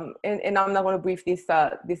I'm not going to brief this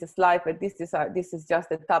slide, but this is just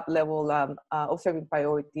the top level observing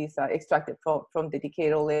priorities extracted from the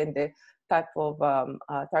decadal and the type of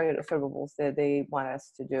target observables that they want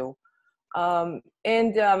us to do.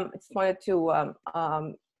 Just wanted to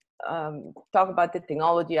talk about the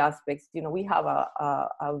technology aspects. You know, we have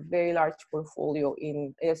a very large portfolio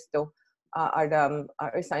in ESTO,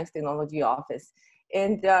 our Science Technology Office.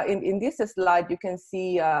 And in this slide, you can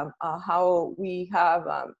see how we have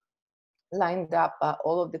lined up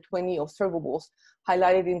all of the 20 observables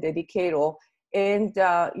highlighted in the indicator. And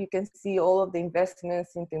you can see all of the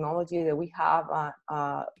investments in technology that we have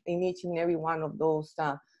in each and every one of those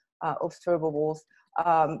observables.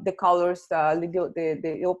 The colors,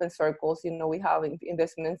 the open circles, you know, we have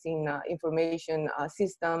investments in information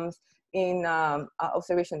systems, in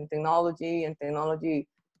observation technology and technology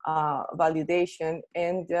validation.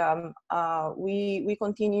 And we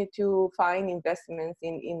continue to find investments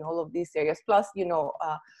in all of these areas. Plus, you know,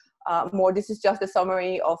 more, this is just a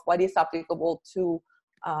summary of what is applicable to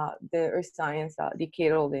the Earth Science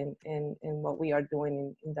decadal in what we are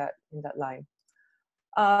doing in that line.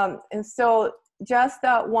 And so just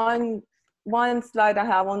one slide I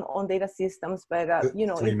have on data systems, but you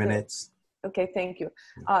know, 3 minutes. Okay, thank you.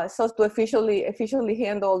 So to efficiently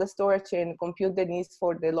handle the storage and compute the needs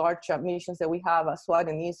for the large missions that we have, SWAT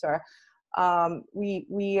and ESAR, we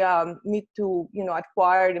need to, you know,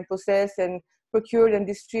 acquire and process and procure and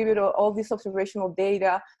distribute all this observational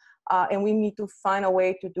data, and we need to find a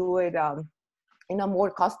way to do it in a more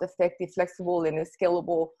cost-effective, flexible, and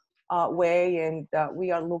scalable way. And we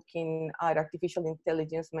are looking at artificial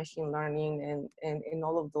intelligence, machine learning, and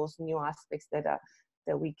all of those new aspects that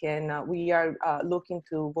we can. We are looking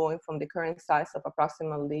to going from the current size of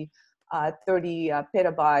approximately 30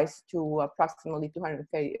 petabytes to approximately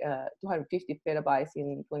 250 petabytes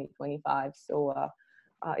in 2025. So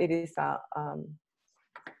it is a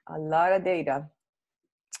lot of data.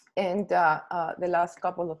 And the last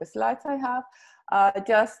couple of slides I have,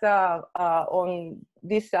 just on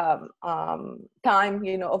this time,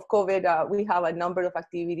 you know, of COVID, we have a number of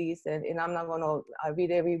activities, and I'm not going to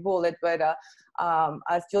read every bullet, but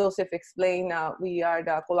as Joseph explained, we are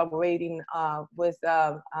collaborating with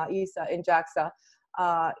ESA and JAXA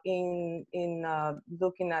in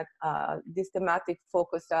looking at this thematic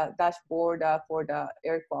focus dashboard for the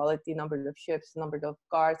air quality, number of ships, number of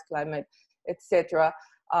cars, climate, etc.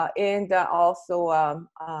 And also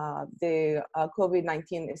the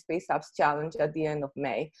COVID-19 Space Apps Challenge at the end of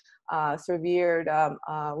May. Surveyed,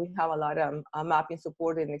 we have a lot of mapping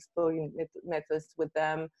support and exploring methods with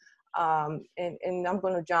them. And I'm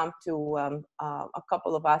going to jump to a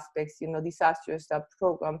couple of aspects. You know, disasters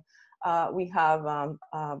program. We have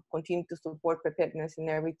continued to support preparedness and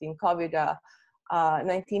everything.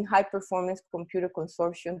 COVID-19 High Performance Computer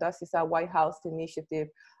Consortium. That is a White House initiative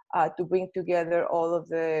to bring together all of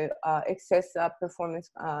the excess performance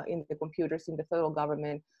in the computers in the federal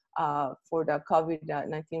government for the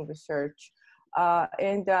COVID-19 research.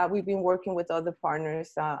 And we've been working with other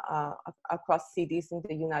partners across cities in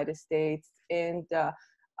the United States and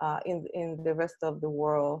in the rest of the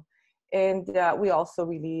world. And we also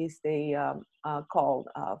released a call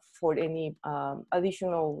for any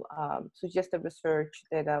additional suggested research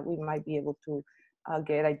that we might be able to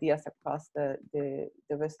get ideas across the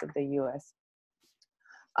rest of the US.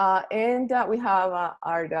 And we have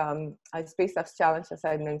our Space Apps Challenge, as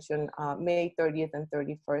I mentioned, May 30th and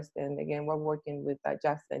 31st. And again, we're working with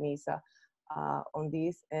JAXA and ESA on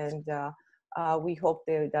these. And we hope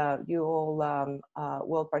that you all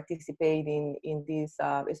will participate in this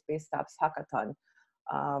Space Apps Hackathon.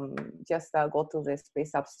 Just go to the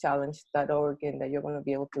spaceappschallenge.org, and that you're going to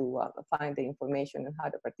be able to find the information on how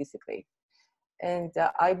to participate. And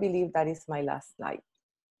I believe that is my last slide.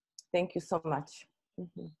 Thank you so much.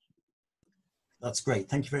 Mm-hmm. That's great.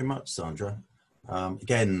 Thank you very much, Sandra.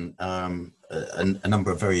 Again, a number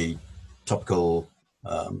of very topical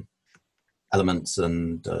elements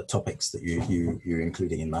and topics that you're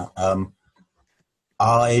including in that.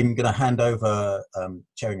 I'm going to hand over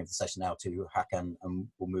chairing of the session now to Håkan, and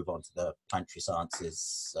we'll move on to the planetary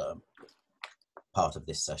sciences part of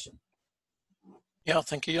this session. Yeah,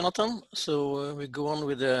 thank you, Jonathan. So we go on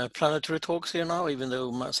with the planetary talks here now, even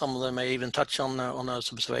though some of them may even touch on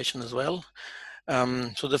Earth observation as well.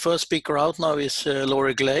 So the first speaker out now is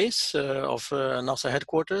Laurie Glaze of NASA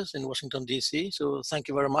headquarters in Washington, D.C. So thank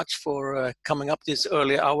you very much for coming up this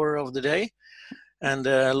early hour of the day. And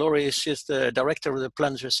Laurie is just the director of the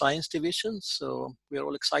Planetary Science Division. So we are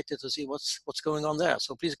all excited to see what's going on there.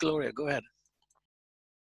 So please, Gloria, go ahead.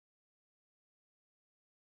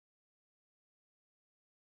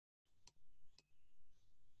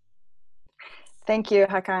 Thank you,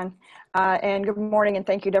 Håkan. And good morning, and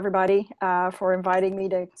thank you to everybody for inviting me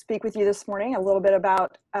to speak with you this morning a little bit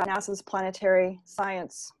about NASA's Planetary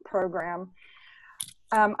Science Program.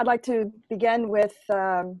 I'd like to begin with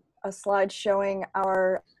a slide showing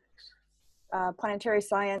our planetary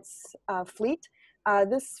science fleet.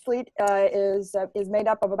 This fleet is made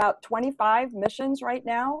up of about 25 missions right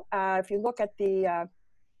now. If you look at the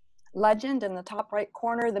legend in the top right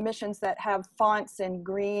corner, the missions that have fonts in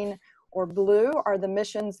green or blue are the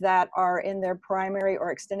missions that are in their primary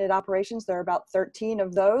or extended operations. There are about 13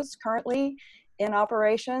 of those currently in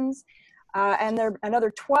operations. And there are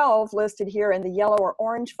another 12 listed here in the yellow or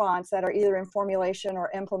orange fonts that are either in formulation or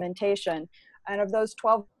implementation. And of those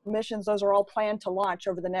 12 missions, those are all planned to launch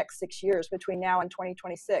over the next 6 years between now and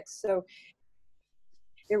 2026. So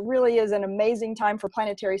it really is an amazing time for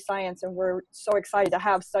planetary science, and we're so excited to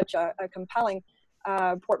have such a compelling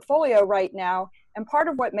portfolio right now. And part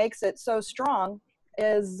of what makes it so strong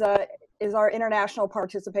is our international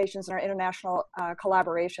participations and our international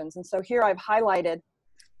collaborations. And so here I've highlighted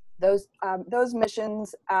those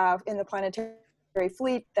missions in the planetary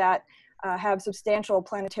fleet that have substantial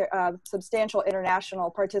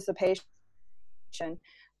international participation.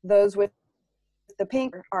 Those with the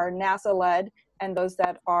pink are NASA-led, and those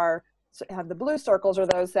that have the blue circles are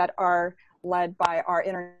those that are led by our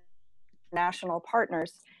international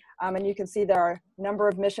partners. And you can see there are a number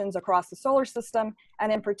of missions across the solar system.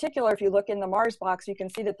 And in particular, if you look in the Mars box, you can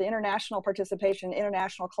see that the international participation,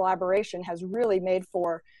 international collaboration has really made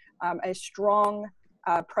for a strong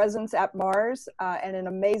presence at Mars and an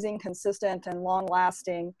amazing, consistent, and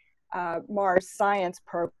long-lasting Mars science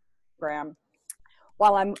program.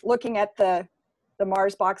 While I'm looking at the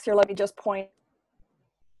Mars box here, let me just point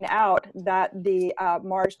out that the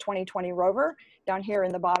Mars 2020 rover down here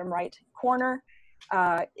in the bottom right corner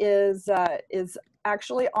is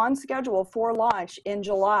actually on schedule for launch in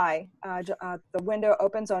July. The window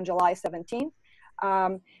opens on July 17th.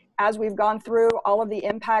 As we've gone through all of the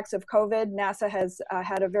impacts of COVID, NASA has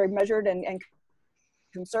had a very measured and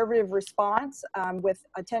conservative response with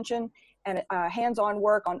attention and hands-on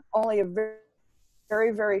work on only a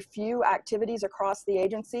very, very few activities across the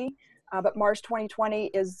agency. But Mars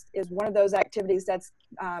 2020 is one of those activities that's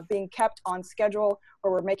being kept on schedule,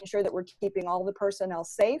 where we're making sure that we're keeping all the personnel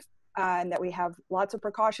safe and that we have lots of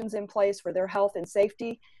precautions in place for their health and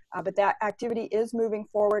safety. But that activity is moving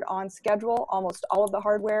forward on schedule. Almost all of the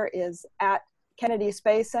hardware is at Kennedy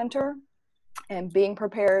Space Center and being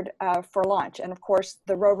prepared for launch. And of course,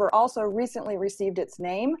 the rover also recently received its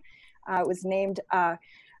name. It was named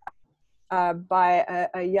by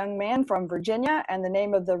a young man from Virginia, and the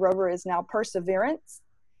name of the rover is now Perseverance.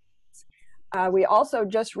 We also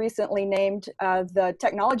just recently named the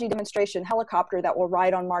technology demonstration helicopter that will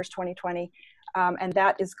ride on Mars 2020, and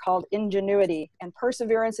that is called Ingenuity. And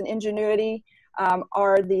perseverance and ingenuity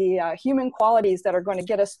are the human qualities that are going to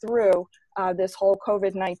get us through this whole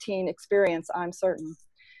COVID-19 experience, I'm certain.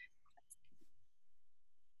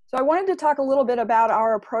 So I wanted to talk a little bit about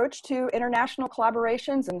our approach to international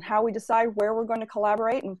collaborations and how we decide where we're going to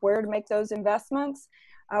collaborate and where to make those investments.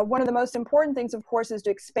 One of the most important things, of course, is to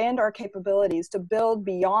expand our capabilities, to build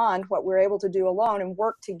beyond what we're able to do alone and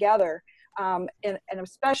work together, and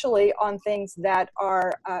especially on things that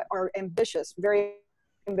are ambitious, very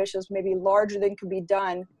ambitious, maybe larger than could be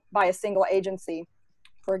done by a single agency.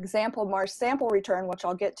 For example, Mars sample return, which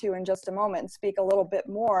I'll get to in just a moment and speak a little bit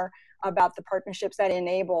more about the partnerships that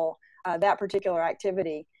enable that particular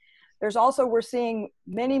activity. There's also, we're seeing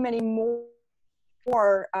many, many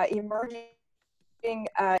more emerging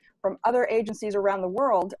from other agencies around the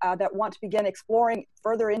world that want to begin exploring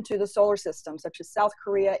further into the solar system, such as South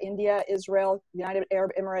Korea, India, Israel, United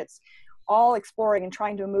Arab Emirates, all exploring and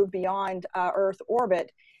trying to move beyond Earth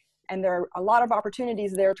orbit. And there are a lot of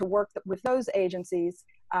opportunities there to work with those agencies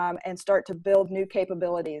and start to build new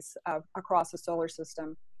capabilities across the solar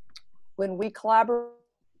system. When we collaborate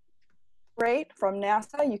from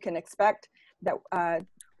NASA, you can expect that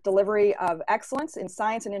delivery of excellence in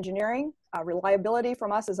science and engineering, reliability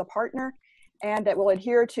from us as a partner, and that will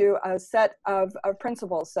adhere to a set of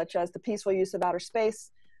principles such as the peaceful use of outer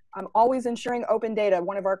space, always ensuring open data.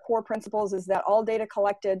 One of our core principles is that all data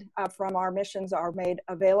collected from our missions are made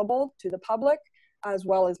available to the public, as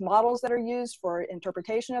well as models that are used for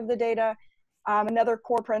interpretation of the data. Another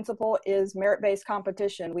core principle is merit-based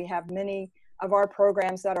competition. We have many of our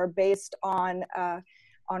programs that are based on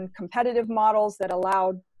competitive models that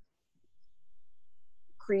allow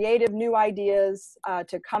creative new ideas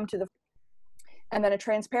to come to the, and then a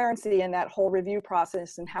transparency in that whole review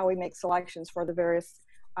process and how we make selections for the various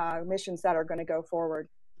missions that are going to go forward,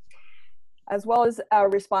 as well as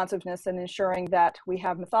responsiveness and ensuring that we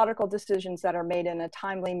have methodical decisions that are made in a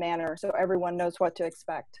timely manner so everyone knows what to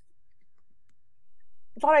expect.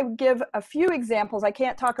 I thought I would give a few examples. I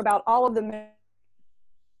can't talk about all of the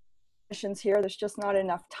missions here. There's just not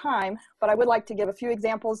enough time, but I would like to give a few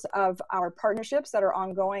examples of our partnerships that are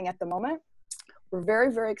ongoing at the moment. We're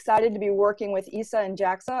very, very excited to be working with ESA and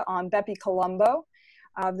JAXA on Bepi Colombo.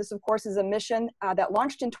 This, of course, is a mission that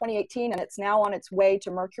launched in 2018, and it's now on its way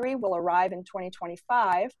to Mercury, will arrive in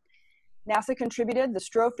 2025. NASA contributed the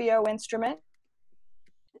Strophio instrument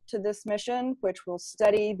to this mission, which will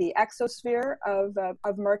study the exosphere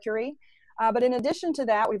of Mercury. But in addition to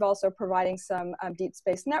that, we've also providing some deep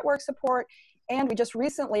space network support, and we just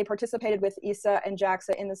recently participated with ESA and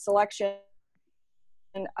JAXA in the selection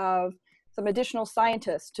of some additional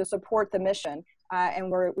scientists to support the mission. And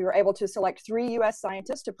we were able to select 3 US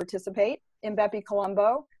scientists to participate in Bepi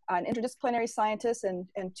Colombo, an interdisciplinary scientist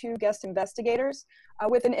and 2 guest investigators,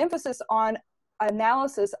 with an emphasis on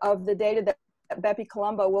analysis of the data that Bepi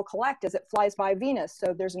Colombo will collect as it flies by Venus.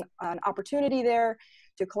 So there's an opportunity there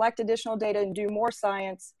to collect additional data and do more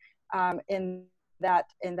science in that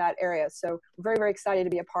area. So very, very excited to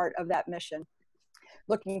be a part of that mission.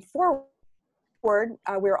 Looking forward,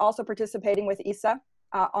 we're also participating with ESA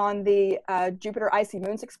on the Jupiter Icy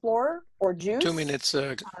Moons Explorer, or JUICE. 2 minutes,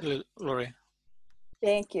 Lori.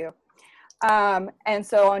 Thank you. And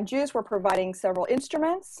so on JUICE, we're providing several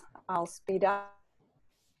instruments. I'll speed up.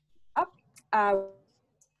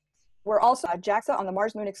 We're also JAXA on the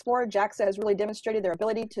Mars Moon Explorer. JAXA has really demonstrated their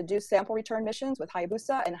ability to do sample return missions with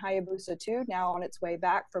Hayabusa and Hayabusa 2, now on its way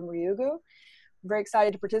back from Ryugu. I'm very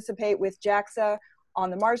excited to participate with JAXA on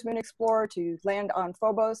the Mars Moon Explorer to land on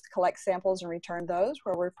Phobos, collect samples and return those,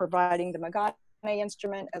 where we're providing the Magane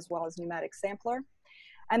instrument as well as pneumatic sampler.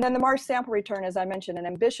 And then the Mars sample return, as I mentioned, an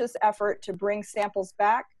ambitious effort to bring samples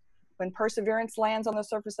back. When Perseverance lands on the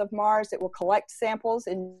surface of Mars, it will collect samples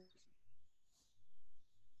in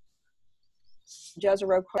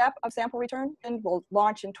Jezero step of sample return, and will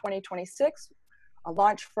launch in 2026. A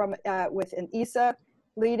launch from with an ESA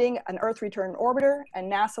leading an Earth return orbiter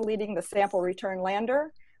and NASA leading the sample return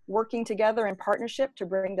lander, working together in partnership to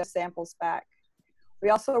bring the samples back. We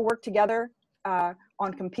also work together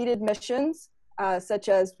on competed missions, such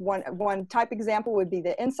as one type example would be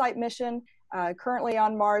the InSight mission, currently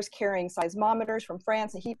on Mars, carrying seismometers from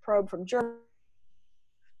France, a heat probe from Germany.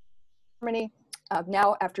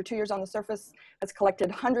 Now, after 2 years on the surface, has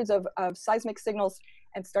collected hundreds of seismic signals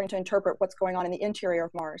and starting to interpret what's going on in the interior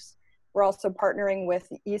of Mars. We're also partnering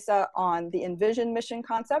with ESA on the Envision mission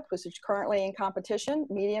concept, which is currently in competition,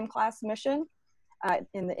 medium class mission,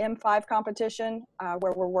 in the M5 competition,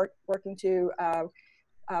 where we're working to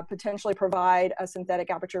potentially provide a synthetic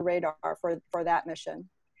aperture radar for that mission.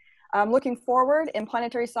 Looking forward in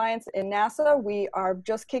planetary science in NASA, we are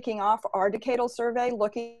just kicking off our decadal survey,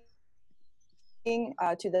 looking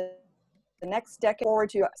to the next decade, forward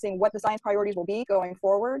to seeing what the science priorities will be going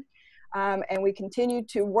forward. And we continue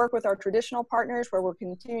to work with our traditional partners, where we're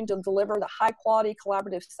continuing to deliver the high quality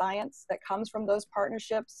collaborative science that comes from those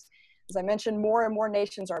partnerships. As I mentioned, more and more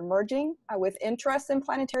nations are emerging with interest in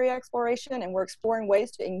planetary exploration, and we're exploring ways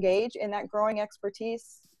to engage in that growing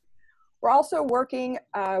expertise. We're also working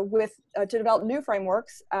to develop new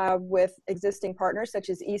frameworks with existing partners such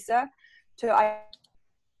as ESA to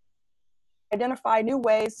identify new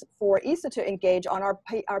ways for ESA to engage on our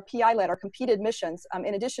PI-led, our competed missions,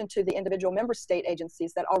 in addition to the individual member state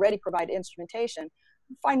agencies that already provide instrumentation.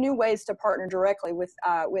 Find new ways to partner directly with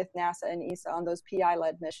NASA and ESA on those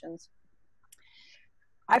PI-led missions.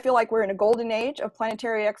 I feel like we're in a golden age of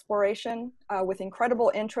planetary exploration with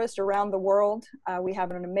incredible interest around the world. We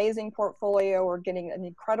have an amazing portfolio. We're getting an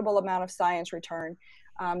incredible amount of science return.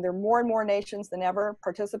 There are more and more nations than ever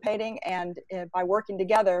participating, and by working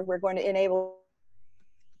together, we're going to enable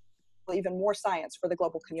even more science for the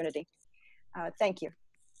global community. Thank you.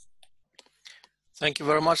 Thank you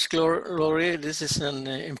very much, Lori. This is an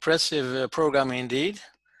impressive program indeed.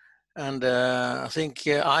 And I think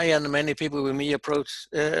I and many people with me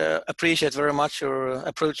appreciate very much your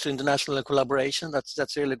approach to international collaboration.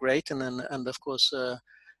 That's really great. And of course,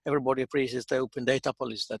 everybody appreciates the open data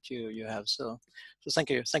policy that you have. So thank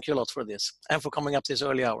you a lot for this and for coming up this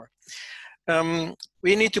early hour.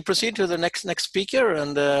 We need to proceed to the next speaker,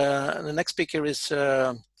 and the next speaker is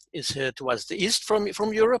towards the east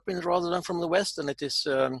from Europe rather than from the west, and it is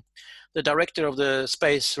the director of the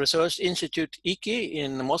Space Research Institute IKI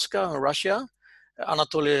in Moscow, Russia,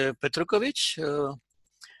 Anatoly Petrukovich.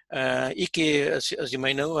 IKI, as you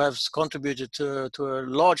may know, has contributed to a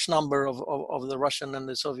large number of the Russian and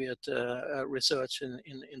the Soviet research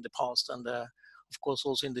in the past, and of course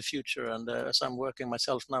also in the future. And as I'm working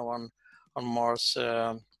myself now on Mars,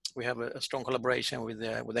 we have a strong collaboration with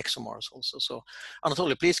ExoMars also. So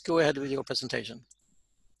Anatoly, please go ahead with your presentation.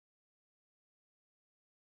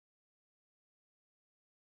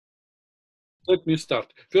 Let me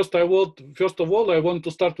start. First of all, I want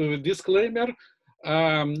to start with a disclaimer.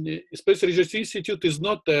 Space Research Institute is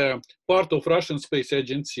not part of Russian Space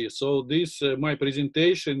Agency. So this, my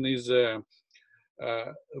presentation is a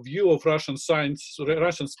view of Russian science,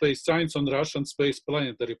 Russian space science on Russian Space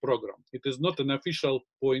Planetary program. It is not an official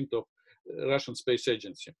point of Russian Space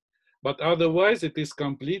Agency. But otherwise, it is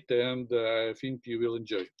complete, and I think you will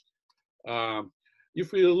enjoy.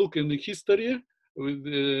 If we look in the history,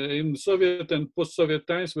 in Soviet and post-Soviet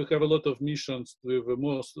times, we have a lot of missions with the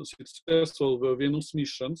most successful Venus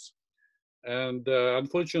missions. And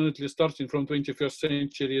unfortunately, starting from 21st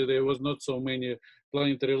century, there was not so many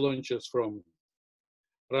planetary launches from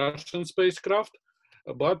Russian spacecraft.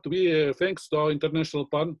 But we, thanks to our international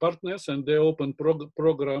partners and their open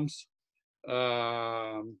programs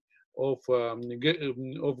of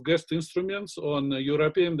guest instruments on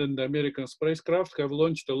European and American spacecraft, have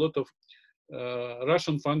launched a lot of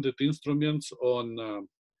Russian-funded instruments on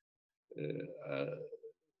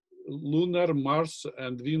lunar, Mars,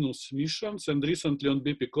 and Venus missions, and recently on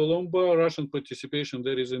BP Colombo, Russian participation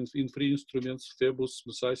there is in 3 instruments, Phoebus,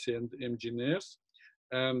 Musashi, and MGNS.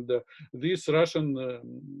 And these Russian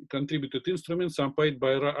contributed instruments are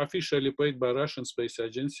officially paid by Russian Space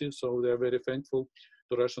Agency, so they are very thankful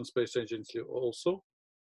to Russian Space Agency also.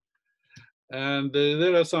 And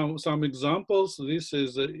there are some examples. This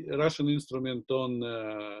is a Russian instrument on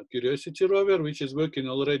Curiosity rover, which is working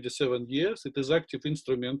already 7 years. It is active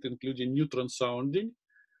instrument, including neutron sounding.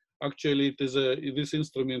 Actually, it is this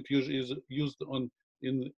instrument is used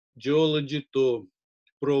in geology to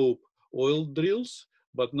probe oil drills,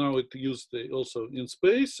 but now it's used also in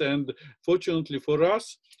space. And fortunately for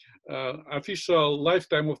us, official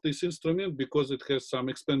lifetime of this instrument, because it has some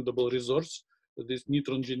expendable resource, this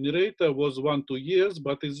neutron generator, was 1-2 years,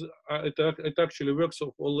 but it actually works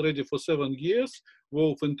already for 7 years,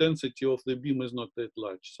 though intensity of the beam is not that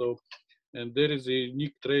large. So, and there is a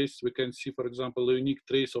unique trace. We can see, for example, a unique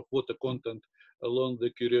trace of water content along the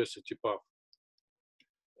Curiosity path.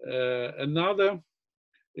 Another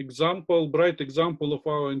example, bright example of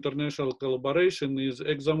our international collaboration is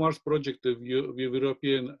ExoMars project with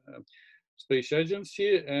European Space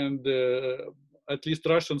Agency, and at least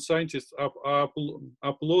Russian scientists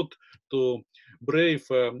upload to Brave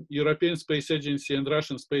European Space Agency and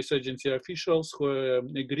Russian Space Agency officials who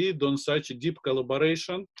agreed on such a deep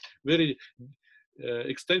collaboration, very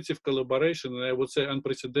extensive collaboration, and I would say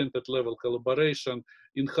unprecedented level collaboration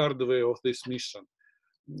in hardware of this mission.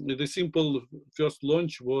 The simple first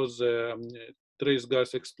launch was Trace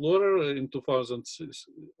Gas Explorer in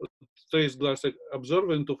Trace Gas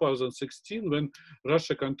Observer in 2016, when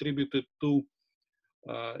Russia contributed 2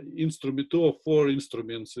 or 4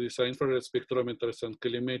 instruments, these are infrared spectrometers and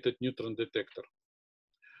collimated neutron detector.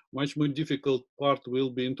 Much more difficult part will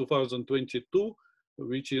be in 2022,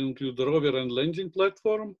 which include the rover and landing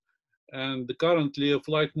platform. And currently,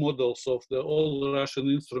 flight models of all Russian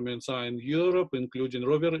instruments are in Europe, including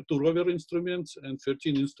 2 rover instruments and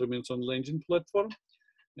 13 instruments on landing platform.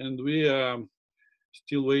 And we are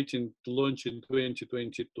still waiting to launch in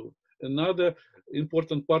 2022. Another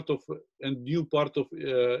important part of and new part of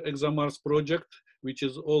ExoMars project, which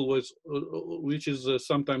is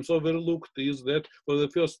sometimes overlooked, is that for the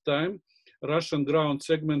first time, Russian ground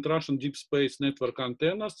segment, Russian deep space network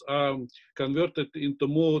antennas are converted into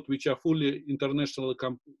mode which are fully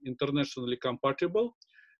internationally compatible.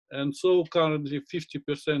 And so currently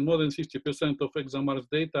 50%, more than 50% of ExoMars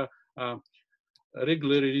data are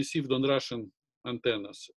regularly received on Russian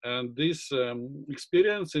antennas. And this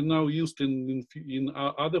experience is now used in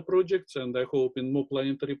other projects, and I hope in more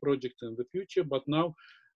planetary projects in the future. But now,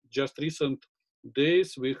 just recent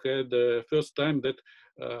days, we had the first time that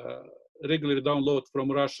regular download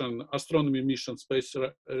from Russian astronomy mission, space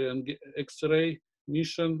X-ray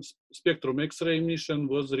mission, spectrum X-ray mission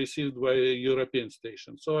was received by a European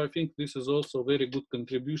station. So I think this is also very good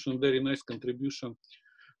contribution, very nice contribution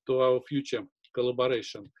to our future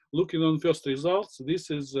collaboration. Looking on first results, this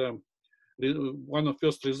is one of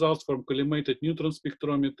first results from collimated neutron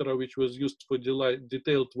spectrometer, which was used for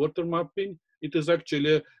detailed water mapping. It is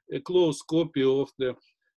actually a close copy of the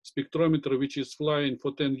spectrometer, which is flying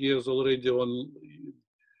for 10 years already on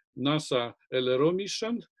NASA LRO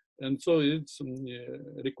mission. And so its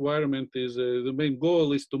requirement is, the main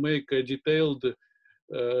goal is to make detailed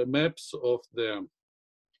maps of the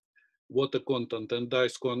water content and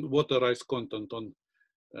water ice content on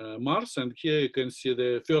Mars. And here you can see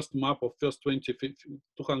the first map of first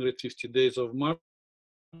 250 days of mapping,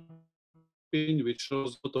 which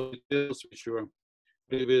shows a lot of details which were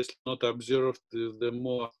previously not observed. The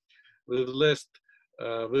more with less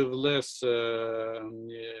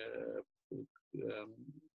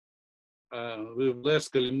with less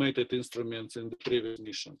collimated instruments in the previous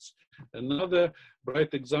missions. Another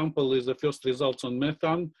bright example is the first results on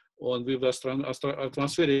methane with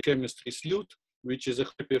atmospheric chemistry sleuth, which is a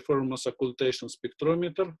high-performance occultation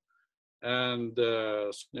spectrometer. And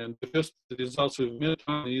the first results with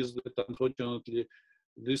methane is that, unfortunately,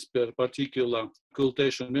 this particular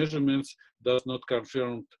occultation measurements does not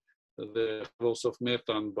confirm the levels of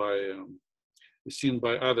methane seen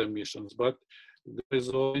by other missions, but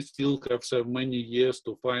we still have so many years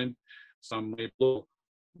to find some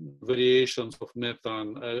variations of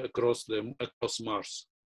methane across Mars.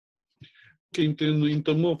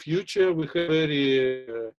 Into more future, we have very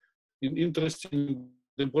interesting,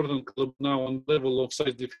 important club now on level of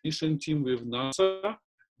size definition team with NASA,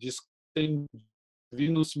 discussing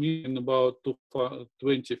Venus mission about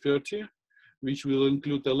 2030, which will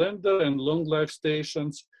include a lander and long life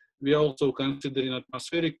stations. We are also considering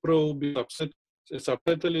atmospheric probe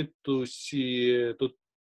separately to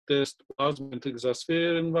test plasma and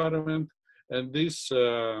exosphere environment. And this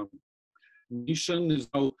mission is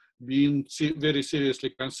now being very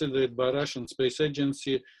seriously considered by Russian Space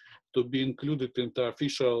Agency to be included in the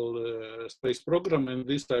official space program. And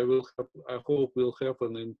this I hope will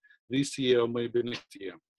happen in this year or maybe next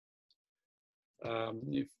year.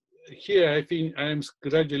 Here I think I'm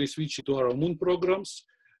gradually switching to our moon programs.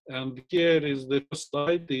 And here is the first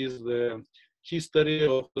slide, is the history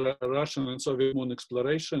of the Russian and Soviet moon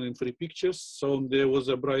exploration in 3 pictures. So there was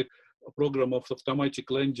a bright program of automatic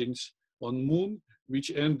landings on moon,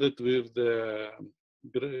 which ended with the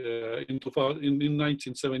in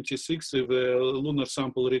 1976 with the lunar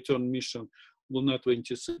sample return mission Luna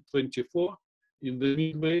 24. In the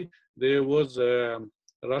midway, there was a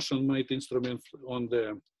Russian-made instrument on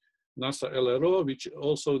the NASA LRO, which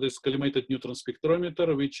also this collimated neutron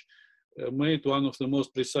spectrometer, which made one of the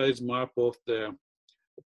most precise map of the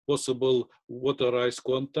possible water ice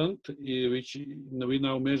content, which we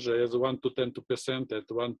now measure as 1 to 10%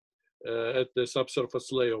 at the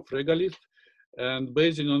subsurface layer of regolith. And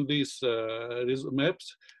based on these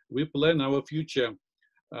maps, we plan our future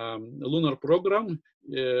lunar program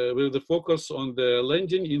with the focus on the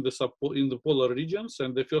landing in the polar regions.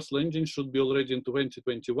 And the first landing should be already in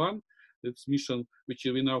 2021. It's mission which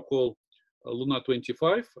we now call Luna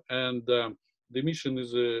 25. And the mission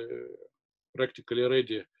is practically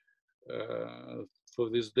ready for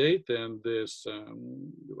this date. And this,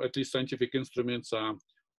 at least scientific instruments are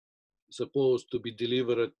supposed to be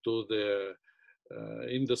delivered to the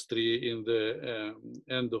industry in the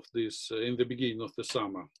end of this, in the beginning of the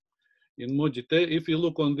summer. In more detail, if you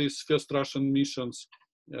look on these first Russian missions,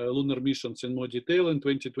 lunar missions in more detail, in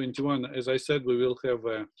 2021, as I said, we will have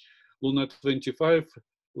a Luna 25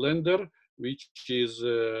 lander, which is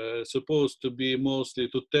supposed to be mostly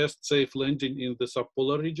to test safe landing in the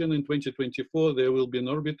subpolar region. In 2024, there will be an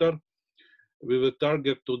orbiter with a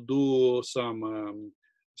target to do some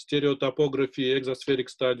stereotopography, exospheric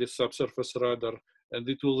studies, subsurface radar, and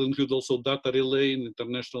it will include also data relay in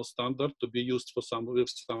international standard to be used for with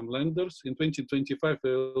some landers. In 2025,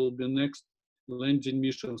 there will be next landing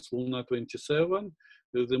missions, Luna 27.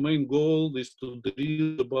 The main goal is to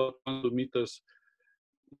drill about 100 meters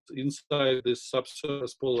inside the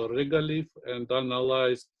subsurface polar regolith and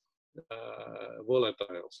analyze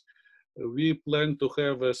volatiles. We plan to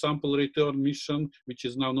have a sample return mission, which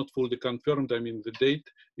is now not fully confirmed. I mean, the date,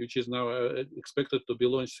 which is now expected to be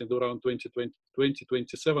launched in around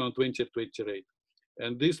 2027 or 2028.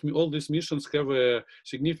 And all these missions have a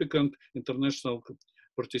significant international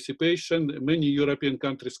participation. Many European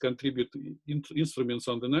countries contribute instruments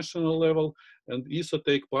on the national level, and ESA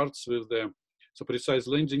take parts with the precise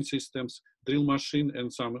landing systems, drill machine,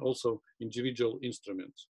 and some also individual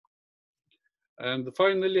instruments. And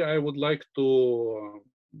finally, I would like to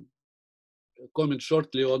comment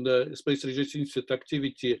shortly on the Space Research Institute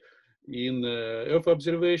activity in Earth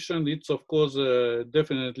observation. It's of course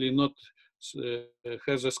definitely not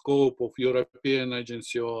has a scope of European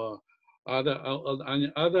agency or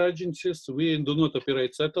other agencies. We do not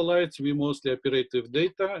operate satellites. We mostly operate with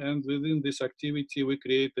data, and within this activity, we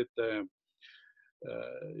created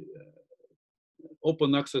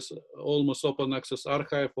open access, almost open access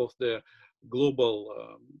archive of the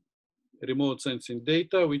global remote sensing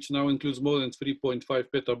data, which now includes more than 3.5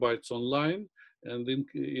 petabytes online, and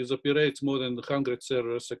operates more than 100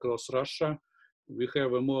 servers across Russia. We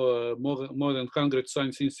have more than 100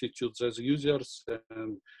 science institutes as users,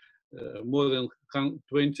 and more than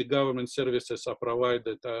 20 government services are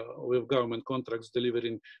provided with government contracts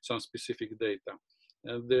delivering some specific data.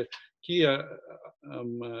 And the key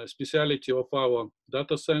speciality of our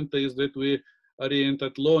data center is that we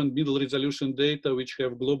oriented low and middle resolution data which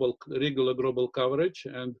have regular global coverage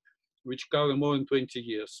and which cover more than 20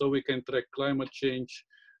 years. So we can track climate change,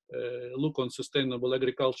 look on sustainable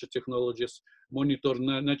agriculture technologies, monitor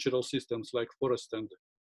natural systems like forest and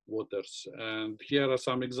waters. And here are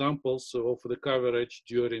some examples of the coverage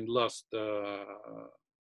during last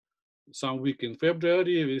some week in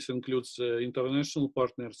February. This includes international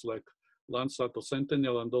partners like Landsat or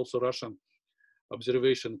Sentinel and also Russian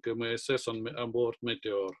observation KMSS on board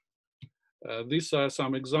Meteor. These are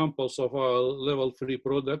some examples of our level 3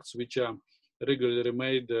 products which are regularly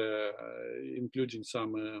made, including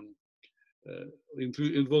some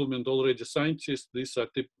involvement already scientists. These are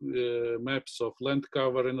maps of land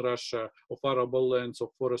cover in Russia, of arable lands,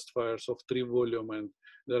 of forest fires, of tree volume, and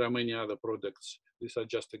there are many other products. These are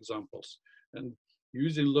just examples. And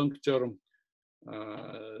using long-term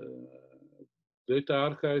data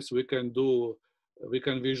archives, we can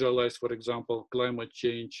visualize, for example, climate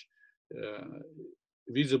change,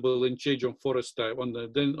 visible in change on forest type, on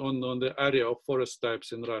the area of forest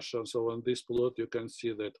types in Russia. So on this plot, you can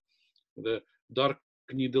see that the dark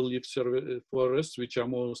needle-leaf forests, which are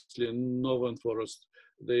mostly northern forests,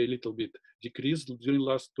 they a little bit decreased during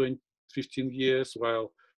last 15 years,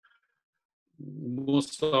 while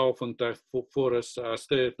most southern type forests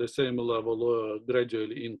stay at the same level or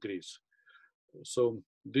gradually increase. So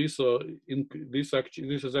this is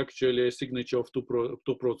actually a signature of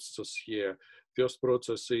two processes here. First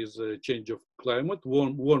process is a change of climate,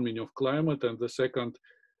 warming of climate, and the second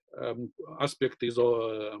aspect is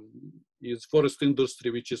forest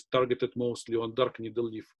industry, which is targeted mostly on dark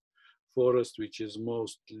needle-leaf forest, which is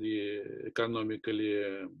mostly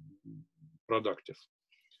economically productive.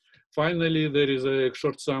 Finally, there is a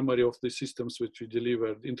short summary of the systems which we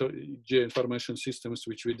delivered, information systems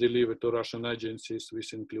which we delivered to Russian agencies,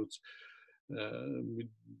 which includes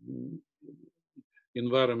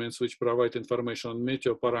environments which provide information on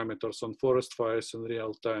meteor parameters, on forest fires in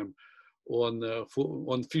real time,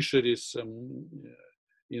 on fisheries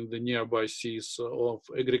in the nearby seas, of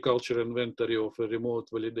agriculture inventory, of a remote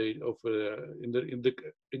validate of in the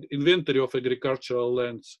inventory of agricultural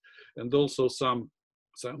lands, and also some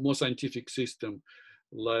more scientific system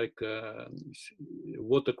like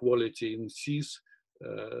water quality in seas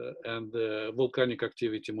and volcanic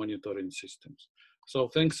activity monitoring systems. So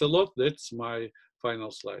thanks a lot. That's my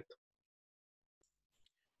final slide.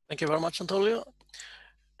 Thank you very much, Antonio.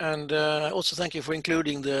 And also thank you for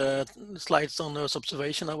including the slides on Earth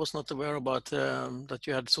observation. I was not aware about that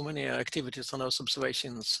you had so many activities on Earth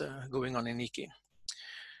observations going on in IKI.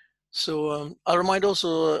 So I'll remind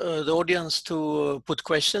also the audience to put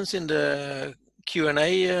questions in the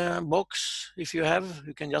Q&A box. If you have,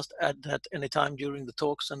 you can just add that anytime during the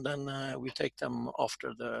talks, and then we take them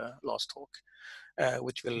after the last talk,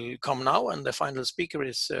 which will come now. And the final speaker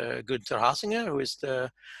is Günther Hasinger, who is the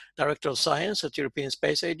Director of Science at European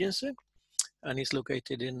Space Agency, and he's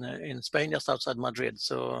located in Spain, just outside Madrid.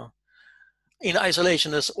 So in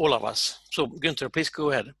isolation as all of us. So Günther, please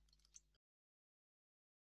go ahead.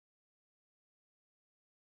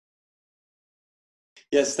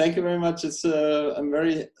 Yes, thank you very much. I'm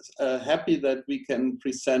very happy that we can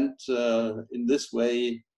present in this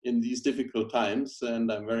way in these difficult times,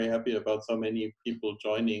 and I'm very happy about so many people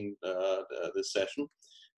joining this session.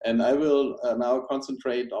 And I will now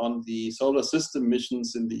concentrate on the solar system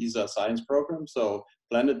missions in the ESA science program, so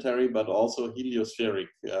planetary but also heliospheric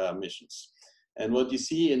missions. And what you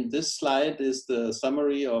see in this slide is the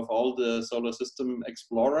summary of all the solar system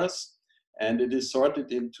explorers. And it is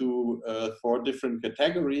sorted into 4 different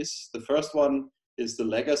categories. The first one is the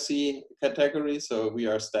legacy category. So we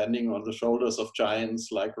are standing on the shoulders of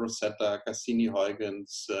giants like Rosetta,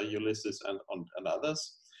 Cassini-Huygens, Ulysses, and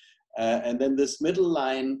others. And then this middle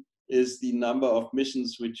line is the number of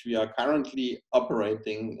missions which we are currently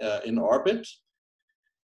operating in orbit.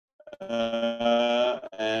 And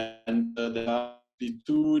there are the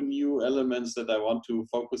 2 new elements that I want to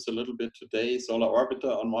focus a little bit today: Solar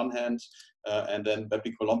Orbiter on one hand, and then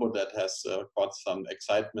Bepi Colombo that has caught some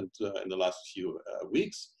excitement in the last few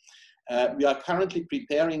weeks. We are currently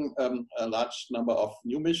preparing a large number of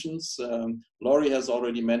new missions. Laurie has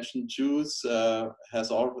already mentioned JUICE,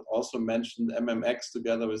 has also mentioned MMX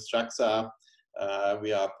together with JAXA.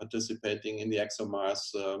 We are participating in the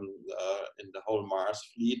ExoMars, in the whole Mars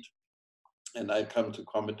fleet, and I come to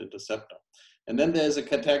Comet Interceptor. And then there's a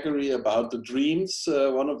category about the dreams.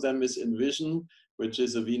 One of them is Envision, which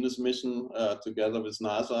is a Venus mission together with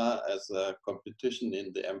NASA as a competition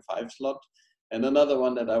in the M5 slot. And another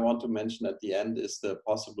one that I want to mention at the end is the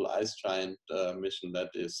possible Ice Giant mission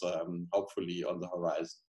that is hopefully on the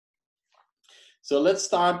horizon. So let's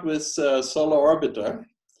start with Solar Orbiter.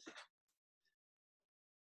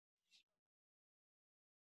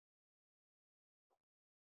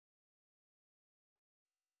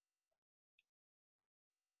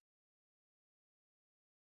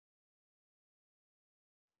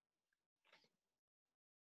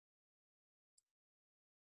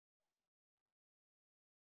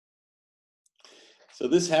 So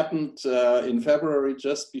this happened in February,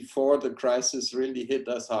 just before the crisis really hit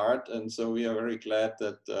us hard. And so we are very glad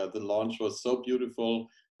that the launch was so beautiful.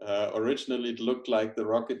 Originally, it looked like the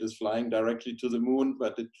rocket is flying directly to the moon,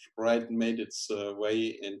 but it made its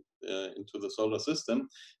way into the solar system.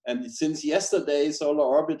 And since yesterday, Solar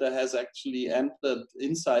Orbiter has actually entered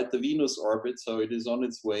inside the Venus orbit. So it is on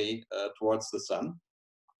its way towards the sun.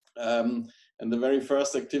 And the very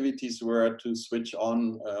first activities were to switch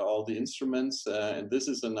on all the instruments. And this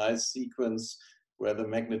is a nice sequence where the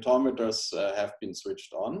magnetometers have been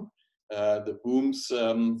switched on. The booms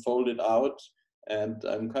folded out. And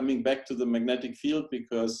I'm coming back to the magnetic field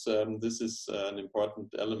because this is an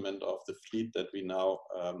important element of the fleet that we now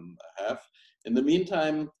have. In the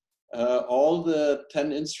meantime, all the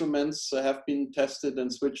 10 instruments have been tested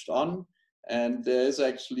and switched on. And there is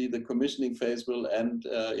actually the commissioning phase will end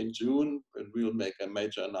in June, and we'll make a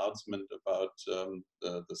major announcement about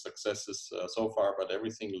the successes so far, but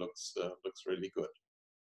everything looks really good.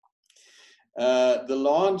 The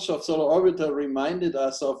launch of Solar Orbiter reminded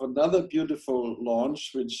us of another beautiful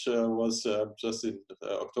launch, which was just in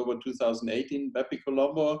October 2018,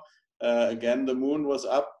 BepiColombo. Again, the moon was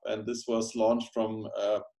up, and this was launched from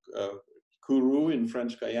Kourou in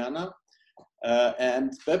French Guyana.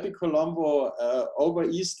 And BepiColombo over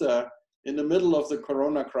Easter, in the middle of the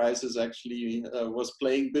Corona crisis, actually was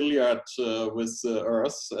playing billiards with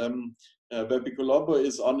Earth. BepiColombo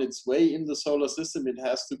is on its way in the solar system. It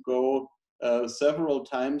has to go several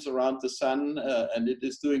times around the sun, and it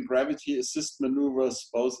is doing gravity assist maneuvers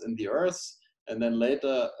both in the Earth, and then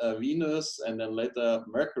later Venus, and then later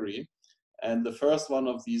Mercury. And the first one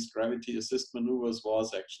of these gravity assist maneuvers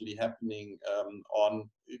was actually happening on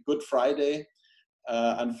Good Friday.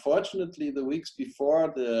 Unfortunately, the weeks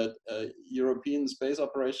before, the European Space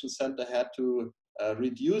Operations Center had to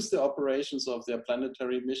reduce the operations of their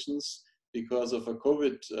planetary missions because of a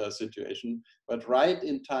COVID situation. But right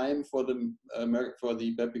in time for the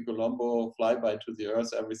BepiColombo flyby to the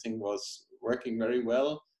Earth, everything was working very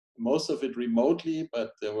well. Most of it remotely,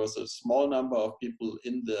 but there was a small number of people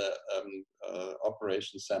in the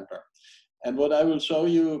operations center. And what I will show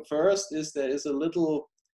you first is there is a little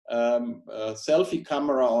selfie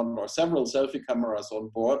camera on, or several selfie cameras on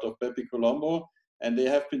board of BepiColombo, and they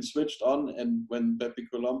have been switched on. And when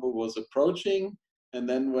BepiColombo was approaching, and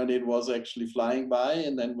then when it was actually flying by,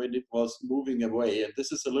 and then when it was moving away. And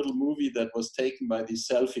this is a little movie that was taken by these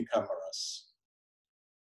selfie cameras.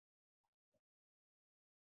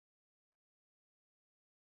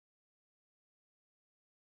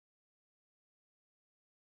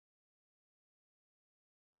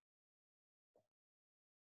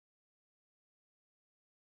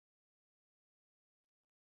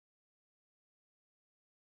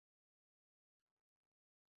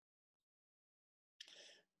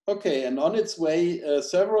 Okay, and on its way,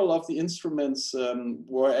 several of the instruments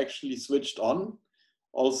were actually switched on.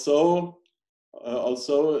 Also,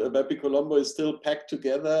 BepiColombo is still packed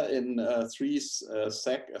together in a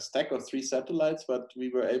stack of 3 satellites, but we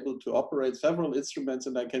were able to operate several instruments,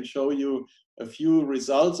 and I can show you a few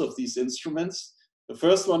results of these instruments. The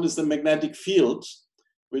first one is the magnetic field,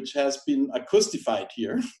 which has been acoustified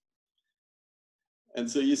here. And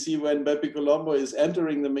so you see when BepiColombo is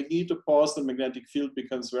entering the magnetopause, the magnetic field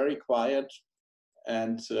becomes very quiet.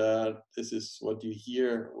 And this is what you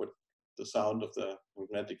hear, what the sound of the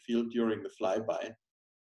magnetic field during the flyby.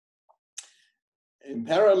 In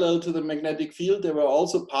parallel to the magnetic field, there were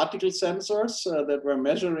also particle sensors that were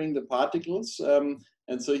measuring the particles.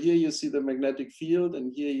 And so here you see the magnetic field,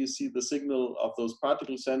 and here you see the signal of those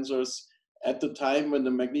particle sensors at the time when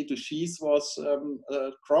the magnetosheath was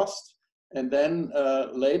crossed. And then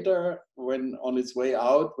later, when on its way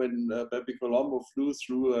out, when BepiColombo flew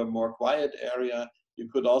through a more quiet area, you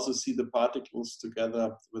could also see the particles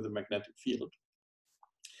together with the magnetic field.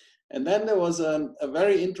 And then there was a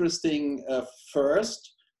very interesting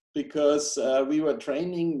first, because we were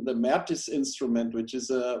training the MERTIS instrument, which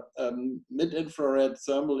is a mid-infrared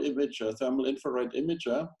thermal infrared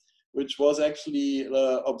imager, which was actually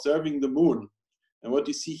observing the moon. And what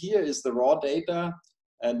you see here is the raw data,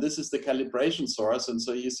 and this is the calibration source. And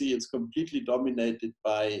so you see it's completely dominated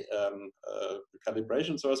by the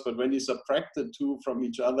calibration source. But when you subtract the two from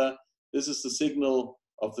each other, this is the signal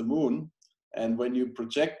of the moon. And when you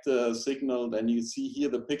project the signal, then you see here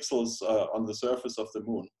the pixels on the surface of the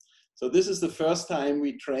moon. So this is the first time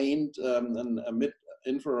we trained a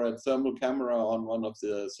mid-infrared thermal camera on one of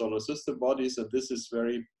the solar system bodies, and this is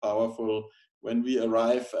very powerful. When we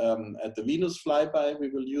arrive at the Venus flyby, we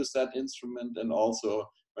will use that instrument, and also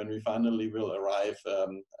when we finally will arrive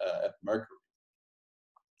at Mercury.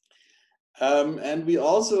 And we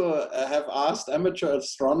also have asked amateur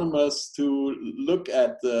astronomers to look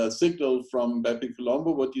at the signal from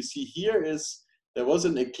Bepi-Colombo. What you see here is there was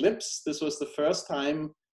an eclipse. This was the first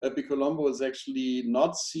time Bepi-Colombo was actually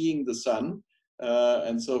not seeing the sun.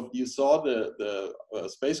 And so you saw the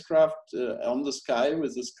spacecraft on the sky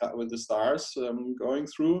with the stars going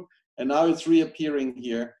through. And now it's reappearing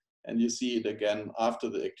here. And you see it again after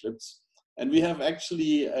the eclipse. And we have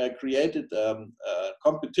actually created a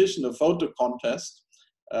competition, a photo contest.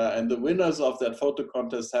 And the winners of that photo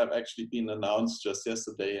contest have actually been announced just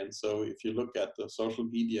yesterday. And so if you look at the social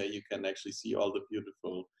media, you can actually see all the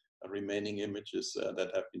beautiful remaining images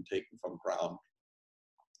that have been taken from ground.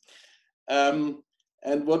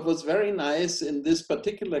 And what was very nice in this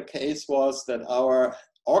particular case was that our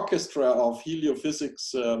orchestra of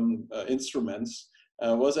heliophysics instruments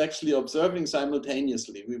was actually observing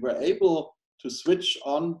simultaneously. We were able to switch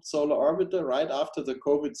on solar orbiter right after the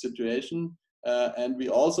COVID situation, and we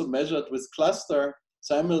also measured with cluster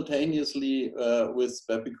simultaneously with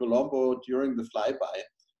Bepi-Colombo during the flyby.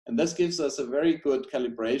 And this gives us a very good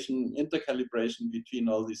calibration, intercalibration between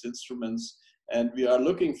all these instruments. And we are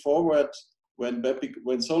looking forward when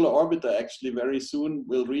solar orbiter actually very soon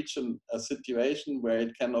will reach a situation where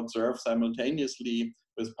it can observe simultaneously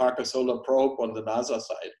with Parker Solar Probe on the NASA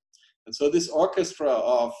side. And so this orchestra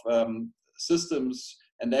of systems,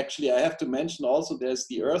 and actually I have to mention also there's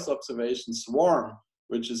the Earth observation SWARM,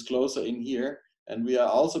 which is closer in here. And we are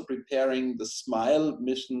also preparing the SMILE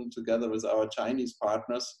mission together with our Chinese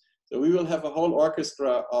partners. So we will have a whole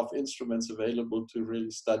orchestra of instruments available to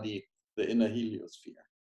really study the inner heliosphere.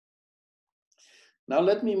 Now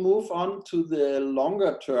let me move on to the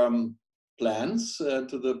longer term plans, to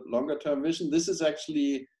the longer term vision. This is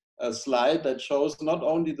actually a slide that shows not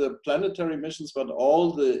only the planetary missions, but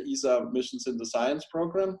all the ESA missions in the science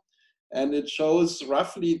program. And it shows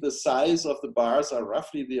roughly the size of the bars are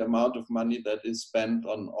roughly the amount of money that is spent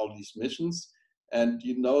on all these missions. And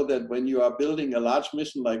you know that when you are building a large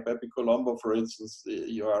mission like Bepi-Colombo, for instance,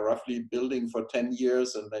 you are roughly building for 10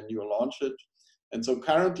 years and then you launch it. And so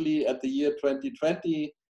currently at the year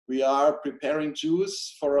 2020, we are preparing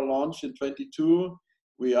JUICE for a launch in 22.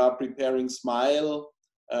 We are preparing SMILE.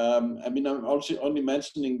 I mean, I'm only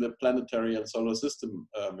mentioning the planetary and solar system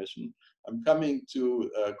mission. I'm coming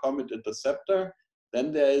to Comet Interceptor.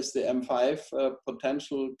 Then there is the M5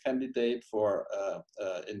 potential candidate for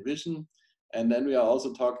Envision. And then we are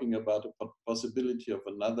also talking about a possibility of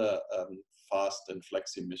another fast and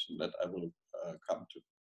flexi mission that I will come to.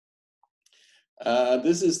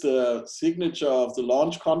 This is the signature of the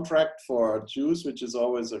launch contract for JUICE, which is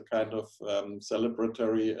always a kind of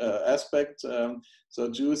celebratory aspect.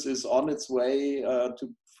 So JUICE is on its way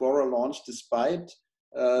for a launch despite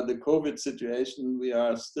the COVID situation. We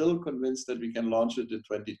are still convinced that we can launch it in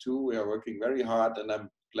 22. We are working very hard, and I'm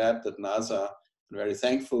glad that NASA, I'm very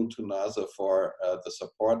thankful to NASA for the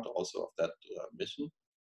support also of that mission.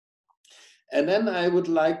 And then I would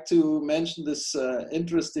like to mention this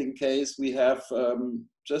interesting case. We have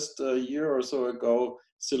just a year or so ago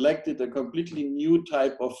selected a completely new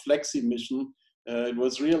type of flexi mission. It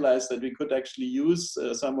was realized that we could actually use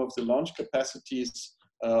some of the launch capacities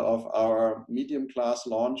of our medium class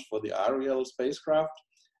launch for the Ariel spacecraft.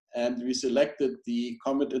 And we selected the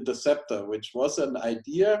Comet Interceptor, which was an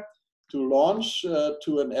idea to launch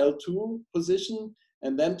to an L2 position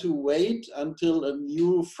and then to wait until a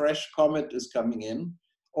new fresh comet is coming in,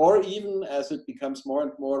 or even as it becomes more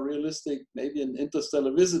and more realistic, maybe an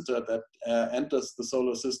interstellar visitor that enters the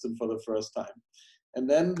solar system for the first time. And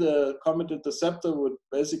then the Comet Interceptor would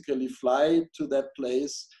basically fly to that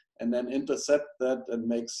place and then intercept that and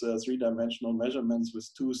makes three-dimensional measurements with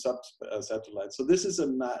two sub-satellites. So this is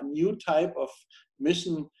a new type of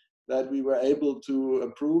mission that we were able to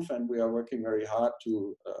approve, and we are working very hard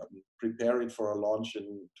to prepare it for a launch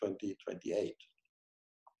in 2028.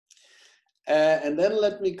 And then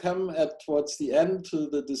let me come towards the end to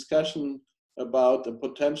the discussion about a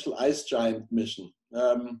potential ice giant mission.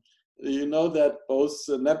 You know that both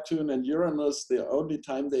Neptune and Uranus, the only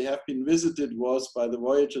time they have been visited was by the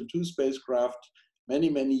Voyager 2 spacecraft many,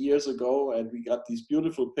 many years ago, and we got these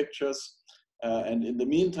beautiful pictures. And in the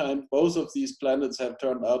meantime, both of these planets have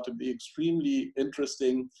turned out to be extremely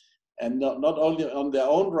interesting. And not only on their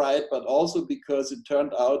own right, but also because it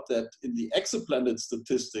turned out that in the exoplanet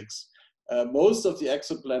statistics, most of the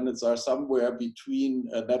exoplanets are somewhere between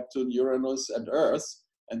Neptune, Uranus, and Earth.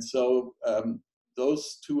 And so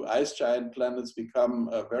those two ice giant planets become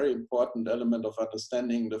a very important element of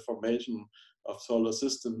understanding the formation of solar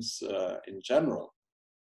systems in general.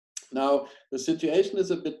 Now, the situation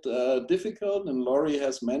is a bit difficult, and Laurie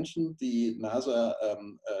has mentioned the NASA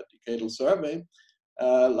decadal survey.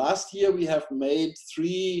 Last year, we have made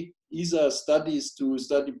 3 ESA studies to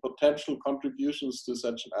study potential contributions to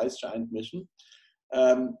such an ice giant mission.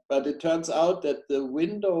 But it turns out that the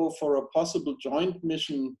window for a possible joint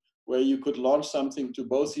mission where you could launch something to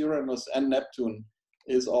both Uranus and Neptune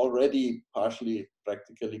is already partially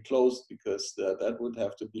practically closed, because that would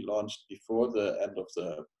have to be launched before the end of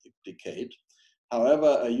the decade.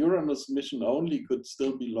 However, a Uranus mission only could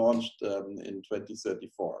still be launched in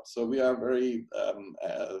 2034. So we are very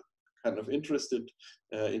kind of interested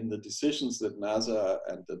in the decisions that NASA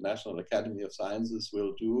and the National Academy of Sciences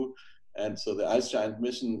will do. And so the ice giant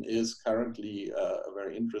mission is currently a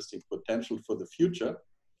very interesting potential for the future.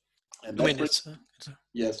 And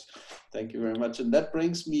yes, thank you very much. And that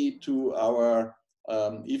brings me to our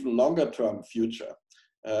even longer term future.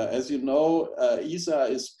 As you know, ESA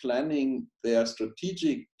is planning their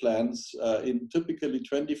strategic plans in typically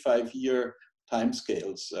 25-year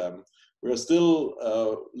timescales. We're still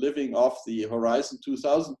living off the Horizon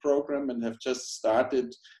 2000 program and have just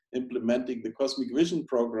started implementing the Cosmic Vision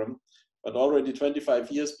program. But already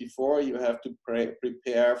 25 years before, you have to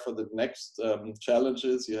prepare for the next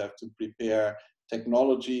challenges, you have to prepare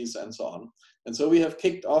technologies and so on. And so we have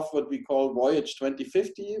kicked off what we call Voyage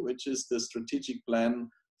 2050, which is the strategic plan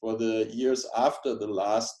for the years after the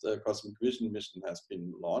last Cosmic Vision mission has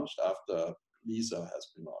been launched, after LISA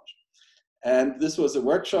has been launched. And this was a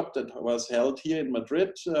workshop that was held here in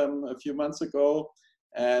Madrid a few months ago.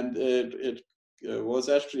 And it was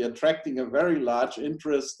actually attracting a very large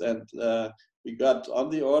interest, and we got on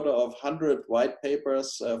the order of 100 white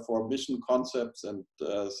papers for mission concepts and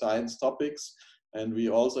science topics. And we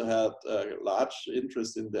also had large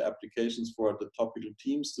interest in the applications for the topical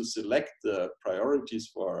teams to select the priorities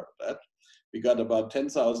for that. We got about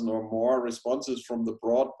 10,000 or more responses from the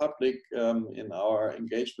broad public in our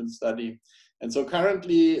engagement study. And so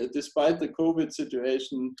currently, despite the COVID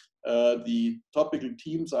situation, the topical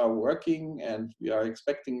teams are working, and we are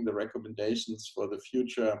expecting the recommendations for the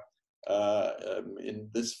future in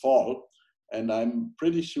this fall. And I'm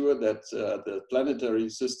pretty sure that the planetary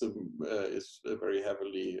system is very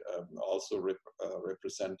heavily also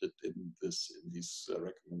represented in these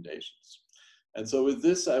recommendations. And so with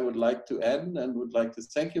this, I would like to end and would like to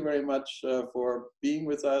thank you very much for being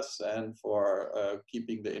with us and for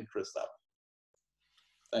keeping the interest up.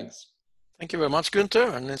 Thanks. Thank you very much,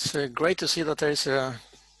 Günther. And it's great to see that there is a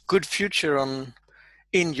good future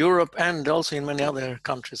in Europe and also in many other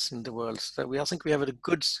countries in the world. So I think we have a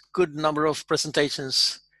good number of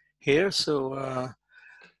presentations here. So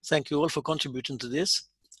thank you all for contributing to this.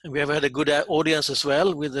 And we have had a good audience as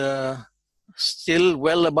well, with still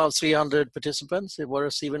well above 300 participants. It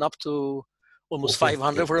was even up to almost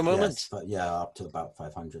 500 for a moment. Yes, but yeah, up to about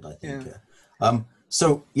 500, I think. Yeah.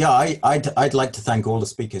 So yeah, I'd like to thank all the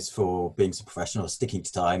speakers for being so professional, sticking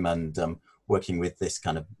to time, and working with this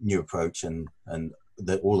kind of new approach and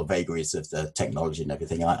all the vagaries of the technology and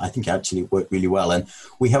everything. I think it actually worked really well. And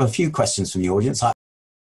we have a few questions from the audience.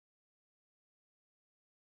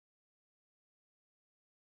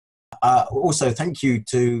 Also, thank you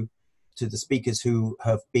to the speakers who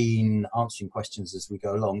have been answering questions as we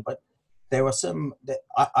go along. But there are some that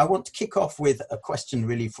I want to kick off with a question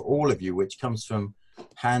really for all of you, which comes from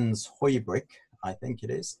Hans Heubrick, I think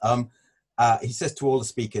it is. He says to all the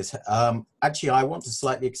speakers, actually, I want to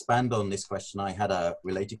slightly expand on this question. I had a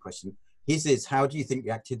related question. His is, how do you think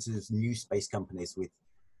the activities of new space companies with,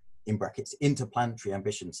 in brackets, interplanetary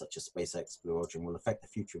ambitions such as space exploration will affect the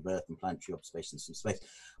future of Earth and planetary observations from space?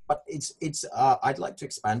 But I'd like to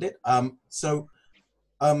expand it.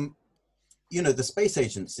 You know, the space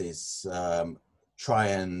agencies try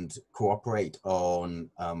and cooperate on,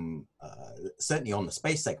 certainly on the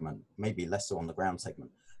space segment, maybe less so on the ground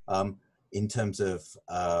segment, in terms of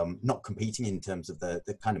not competing in terms of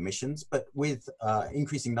the kind of missions, but with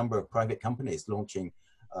increasing number of private companies launching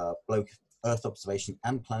both Earth observation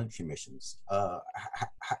and planetary missions.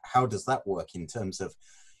 How does that work in terms of,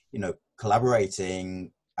 you know,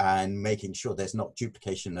 collaborating and making sure there's not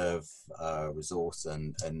duplication of resource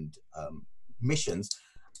and missions?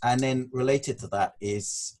 And then related to that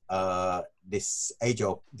is this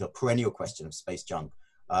age-old, the perennial question of space junk.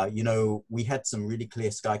 You know, we had some really clear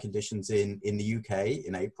sky conditions in the UK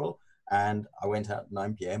in April, and I went out at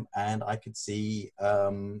 9 p.m. and I could see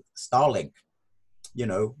Starlink. You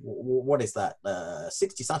know, what is that?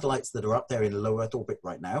 60 satellites that are up there in low Earth orbit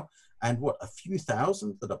right now, and what, a few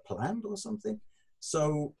thousand that are planned or something.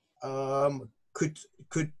 So could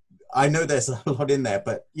I know there's a lot in there,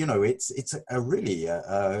 but you know, it's a really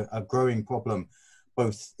a growing problem,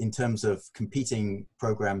 both in terms of competing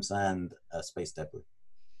programs and space debris.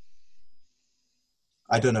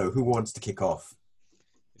 I don't know who wants to kick off.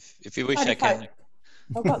 If you wish, I can.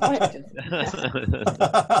 Oh, go ahead.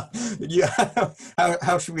 Yeah.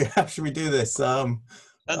 How should we do this? Sandra,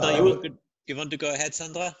 you want to go ahead,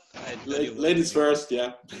 Sandra? Ladies first,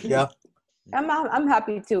 yeah. Yeah. I'm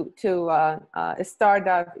happy to start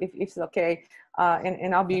if it's okay,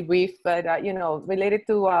 and I'll be brief. But you know, related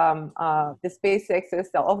to the SpaceXs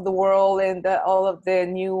of the world and all of the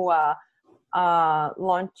new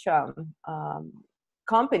launch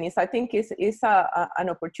companies, I think is an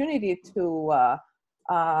opportunity to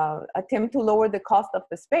attempt to lower the cost of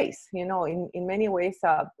the space. You know, in many ways,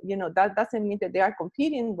 you know, that doesn't mean that they are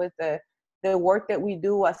competing with the work that we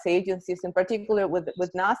do as agencies, in particular with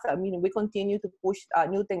NASA. I mean, we continue to push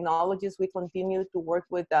new technologies. We continue to work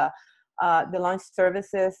with the launch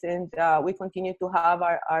services, and we continue to have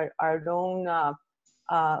our own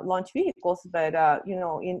launch vehicles. But you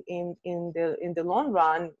know, in the long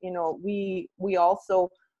run, you know, we also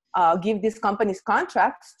give these companies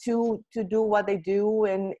contracts to do what they do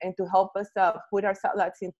and to help us put our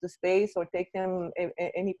satellites into space or take them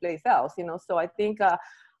any place else. You know, so I think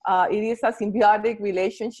it is a symbiotic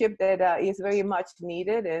relationship that is very much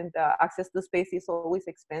needed, and access to space is always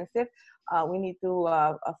expensive. We need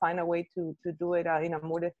to find a way to do it in a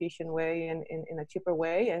more efficient way and in a cheaper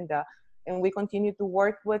way. And we continue to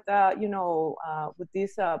work with, you know, with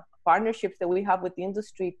these partnerships that we have with the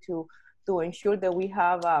industry to ensure that we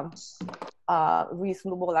have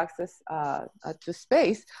reasonable access to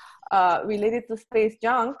space. Related to space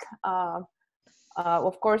junk,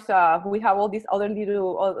 of course, we have all these other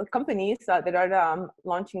little companies that are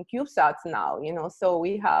launching CubeSats now, you know, so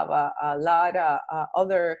we have a lot of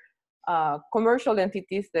other commercial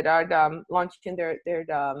entities that are launching their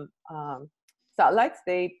satellites.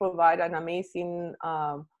 They provide an amazing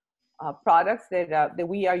products that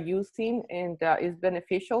we are using, and is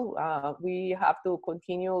beneficial. We have to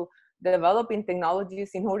continue developing technologies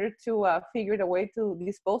in order to figure a way to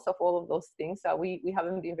dispose of all of those things. We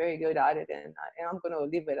haven't been very good at it, and I'm going to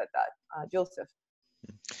leave it at that. Joseph.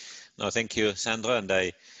 No, thank you, Sandra. And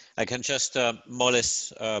I can just more or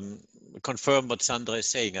less confirm what Sandra is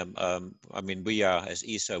saying. I mean, we are, as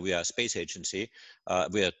ESA, we are a space agency.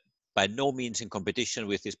 We are by no means in competition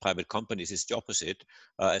with these private companies. It's the opposite.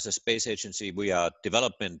 As a space agency, we are a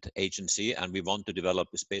development agency, and we want to develop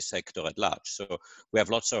the space sector at large. So we have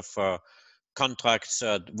lots of contracts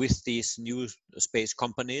with these new space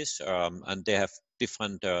companies, and they have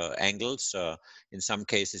different angles. In some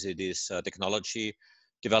cases, it is technology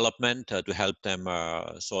development to help them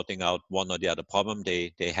sorting out one or the other problem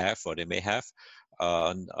they have or they may have.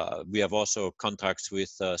 We have also contracts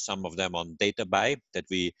with some of them on data buy, that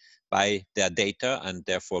we buy their data and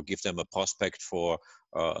therefore give them a prospect for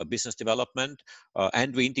business development,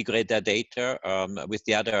 and we integrate their data with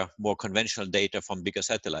the other more conventional data from bigger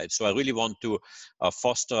satellites. So I really want to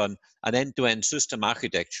foster an end-to-end system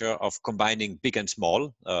architecture of combining big and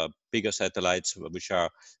small, bigger satellites, which are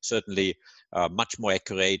certainly much more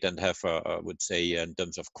accurate and have, I would say, in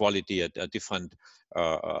terms of quality, a different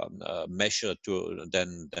measure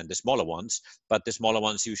than the smaller ones. But the smaller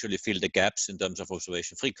ones usually fill the gaps in terms of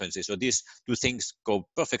observation frequency. So these two things go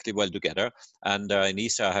perfectly well together. And in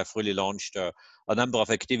ESA, I have really launched a number of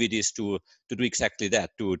activities to do exactly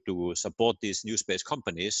that, to support these new space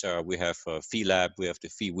companies. We have Phi Lab, we have the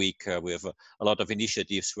Phi Week, we have a lot of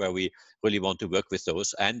initiatives where we really want to work with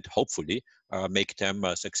those and hopefully make them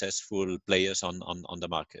successful players on the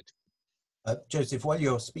market. Joseph, while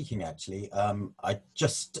you're speaking, actually, I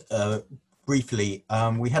just briefly,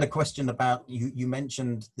 we had a question about, you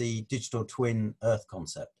mentioned the digital twin Earth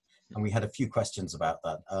concept, and we had a few questions about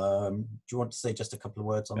that. Do you want to say just a couple of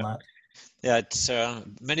words on that? Yeah, it's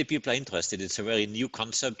many people are interested. It's a very new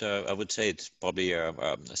concept. I would say it's probably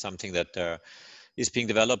something that is being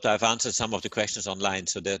developed. I've answered some of the questions online,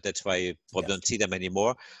 so that's why you probably don't see them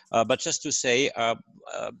anymore. But just to say,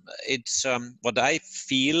 it's what I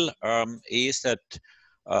feel is that,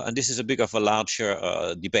 and this is a bit of a larger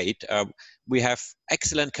debate, we have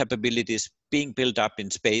excellent capabilities being built up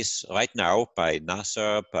in space right now by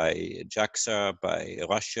NASA, by JAXA, by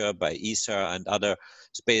Russia, by ESA, and other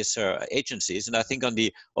space agencies. And I think on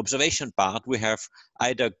the observation part, we have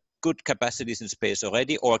either good capacities in space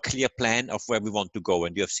already, or a clear plan of where we want to go.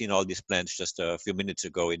 And you have seen all these plans just a few minutes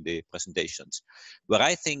ago in the presentations. Where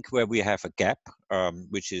I think where we have a gap,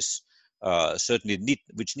 which is certainly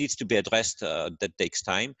which needs to be addressed, that takes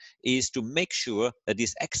time, is to make sure that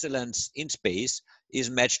this excellence in space is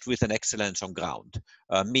matched with an excellence on ground,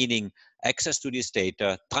 meaning access to this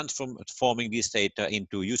data, transforming this data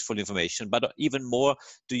into useful information, but even more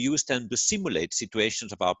to use them to simulate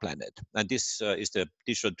situations of our planet. And this is the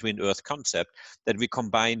digital twin Earth concept, that we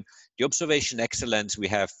combine the observation excellence we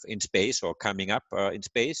have in space or coming up in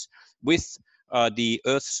space with the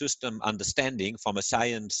Earth system understanding from a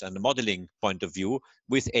science and a modeling point of view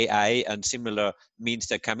with AI and similar means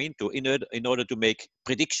that come into in order to make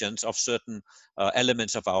predictions of certain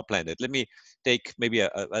elements of our planet. Let me take maybe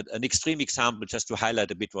an extreme example just to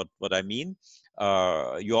highlight a bit what I mean.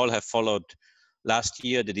 You all have followed last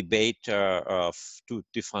year the debate of two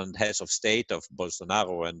different heads of state, of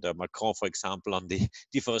Bolsonaro and Macron, for example, on the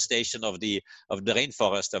deforestation of the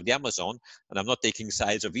rainforest of the Amazon. And I'm not taking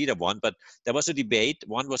sides of either one, but there was a debate.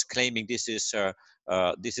 One was claiming this is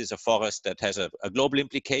a forest that has a global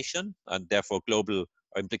implication, and therefore global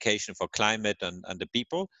implication for climate and the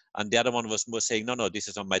people. And the other one was more saying, no, this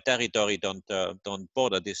is on my territory, don't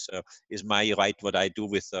bother. This is my right, what I do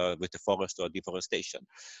with the forest or deforestation.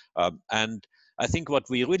 And I think what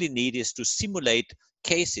we really need is to simulate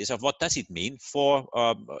cases of what does it mean for,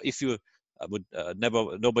 if you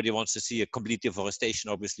nobody wants to see a complete deforestation,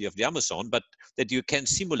 obviously, of the Amazon, but that you can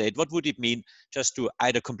simulate what would it mean just to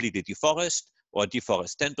either completely deforest, or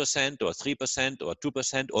deforest 10%, or 3%, or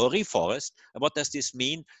 2%, or reforest. And what does this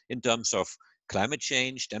mean in terms of climate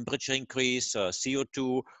change, temperature increase,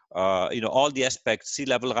 CO2, all the aspects, sea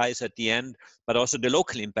level rise at the end, but also the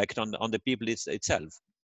local impact on the people itself.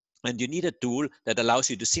 And you need a tool that allows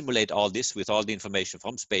you to simulate all this with all the information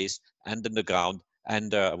from space and on the ground,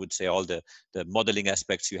 and I would say all the modeling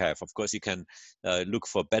aspects you have. Of course, you can look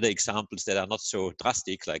for better examples that are not so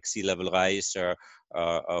drastic, like sea level rise,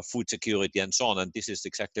 food security, and so on. And this is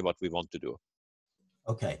exactly what we want to do.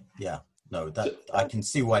 Okay, yeah, no, that I can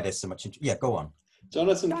see why there's so much. Yeah, go on.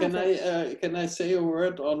 Jonathan, can I say a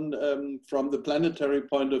word on from the planetary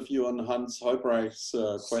point of view on Hans Heubreich's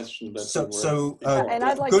question? That and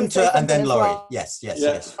I'd like Gunther to say and then Laurie. well. Yes.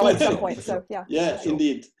 At some point. So yeah. Yeah, sure.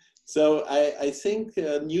 Indeed. So I think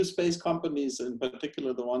new space companies, in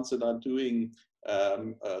particular the ones that are doing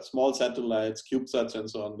small satellites, CubeSats, and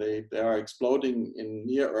so on, they are exploding in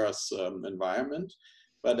near Earth environment.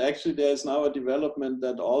 But actually, there's now a development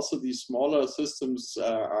that also these smaller systems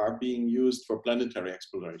are being used for planetary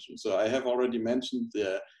exploration. So I have already mentioned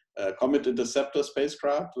the Comet Interceptor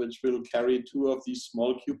spacecraft, which will carry 2 of these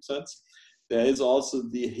small CubeSats. There is also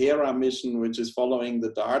the Hera mission, which is following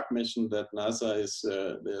the DART mission that NASA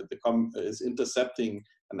is intercepting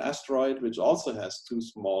an asteroid, which also has 2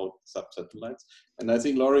 small sub-satellites. And I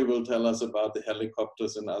think Laurie will tell us about the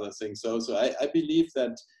helicopters and other things. So I believe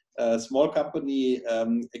that small company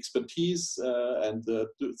expertise and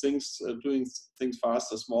doing things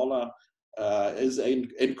faster, smaller, is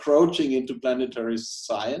encroaching into planetary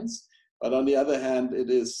science. But on the other hand, it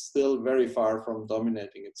is still very far from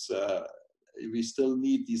dominating. We still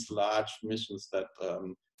need these large missions that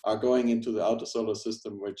are going into the outer solar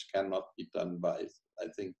system, which cannot be done by, I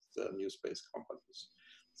think, the new space companies.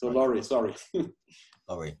 So Laurie, sorry.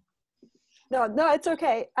 Laurie. No, it's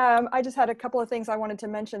okay. I just had a couple of things I wanted to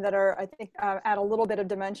mention that are, I think, add a little bit of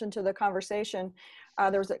dimension to the conversation.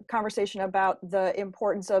 There was a conversation about the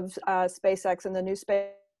importance of SpaceX and the new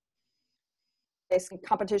space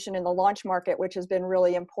competition in the launch market, which has been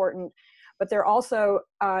really important. But there are also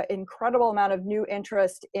incredible amount of new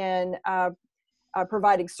interest in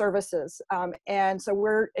providing services. And so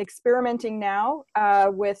we're experimenting now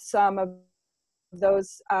with some of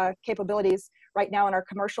those capabilities right now in our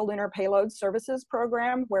commercial lunar payload services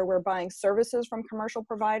program, where we're buying services from commercial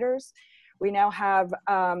providers. We now have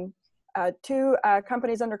 2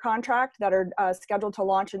 companies under contract that are scheduled to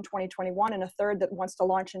launch in 2021, and a third that wants to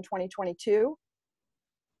launch in 2022.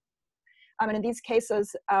 And in these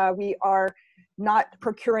cases, we are not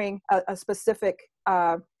procuring a specific,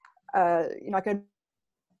 like a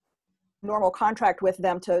normal contract with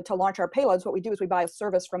them to launch our payloads. What we do is we buy a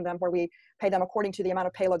service from them where we pay them according to the amount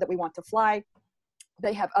of payload that we want to fly.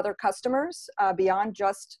 They have other customers beyond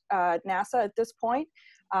just NASA at this point,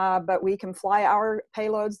 but we can fly our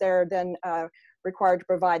payloads. They're then required to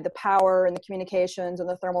provide the power and the communications and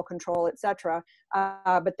the thermal control, et cetera.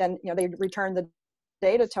 But then they return the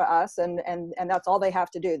data to us, and that's all they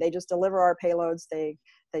have to do. They just deliver our payloads, they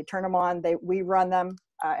turn them on, we run them,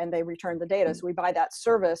 and they return the data. So we buy that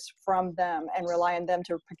service from them and rely on them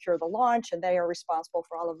to procure the launch, and they are responsible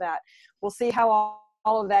for all of that. We'll see how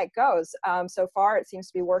all of that goes. So far, it seems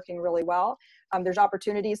to be working really well. There's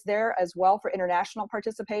opportunities there as well for international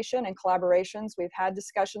participation and collaborations. We've had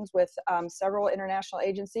discussions with several international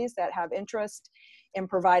agencies that have interest in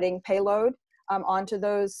providing payload onto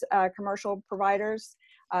those commercial providers.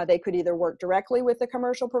 They could either work directly with the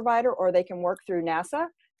commercial provider, or they can work through NASA,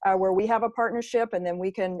 where we have a partnership, and then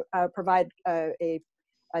we can provide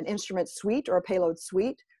an instrument suite or a payload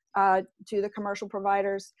suite to the commercial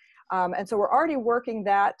providers. And so we're already working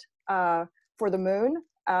that for the moon,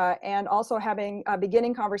 and also having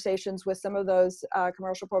beginning conversations with some of those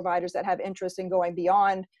commercial providers that have interest in going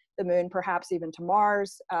beyond the moon, perhaps even to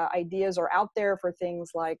Mars. Ideas are out there for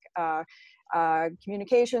things like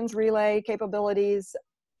communications relay capabilities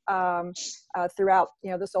throughout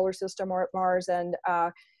the solar system or at Mars. And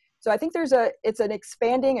so I think it's an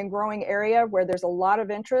expanding and growing area where there's a lot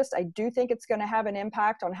of interest. I do think it's going to have an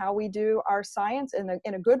impact on how we do our science in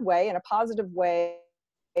a good way, in a positive way,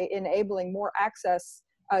 enabling more access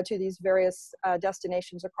to these various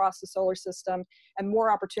destinations across the solar system, and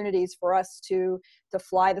more opportunities for us to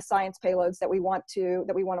fly the science payloads that we want to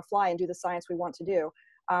fly and do the science we want to do,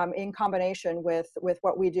 in combination with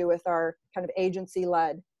what we do with our kind of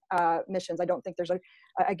agency-led missions. I don't think there's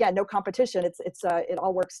again, no competition. It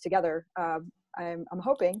all works together. I'm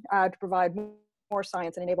hoping to provide more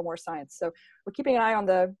science and enable more science. So we're keeping an eye on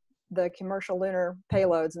the commercial lunar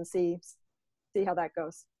payloads and see how that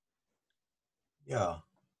goes. Yeah.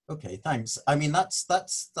 Okay. Thanks. I mean, that's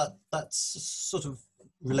sort of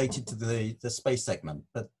related to the space segment,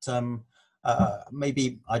 but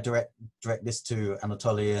maybe I direct this to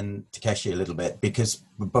Anatoly and Takeshi a little bit, because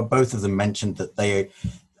both of them mentioned that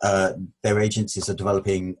their agencies are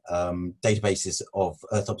developing databases of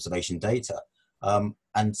Earth observation data.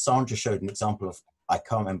 And Sandra showed an example of, I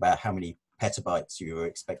can't remember how many petabytes you were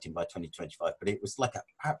expecting by 2025, but it was like an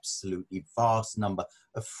absolutely vast number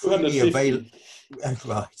of freely available.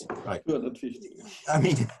 Right. 250. I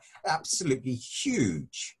mean, absolutely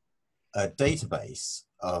huge database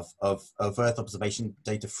of Earth observation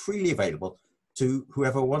data freely available to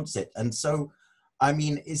whoever wants it. And so, I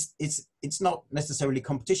mean, it's not necessarily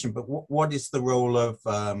competition, but what is the role of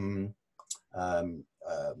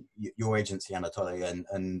your agency, Anatoly,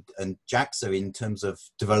 and JAXA in terms of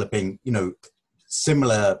developing,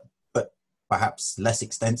 similar but perhaps less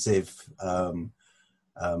extensive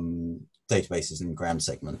databases and ground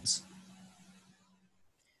segments?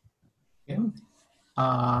 Yeah.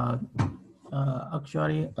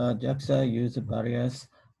 Actually, JAXA uses various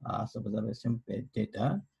observation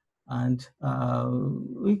data, and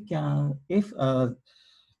we can, if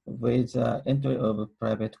with entry of a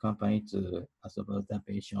private company to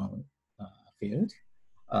observation field,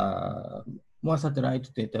 more satellite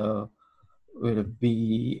data will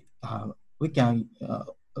be, we can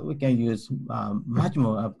use much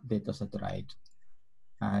more data satellite,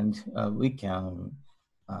 and we can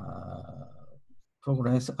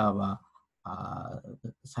progress our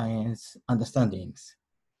science understandings.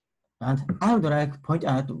 And I would like to point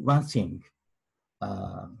out one thing.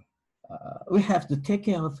 We have to take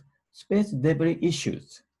care of space debris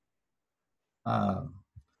issues. All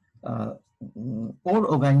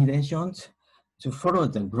organizations to follow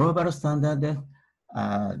the global standard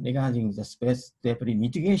regarding the space debris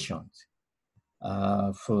mitigations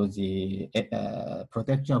for the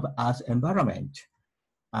protection of Earth's environment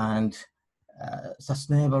and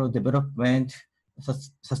sustainable development,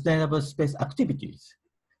 sustainable space activities.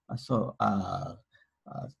 So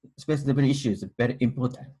space debris issues are very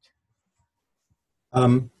important.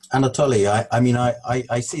 Anatoly,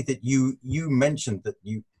 I see that you mentioned that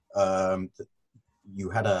you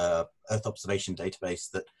had a Earth observation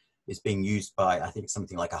database that is being used by, I think,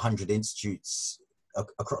 something like 100 institutes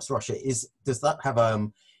across Russia. Does that have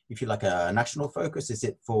if you like, a national focus? Is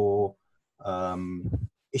it for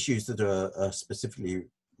issues that are specifically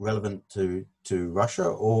relevant to Russia,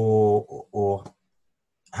 or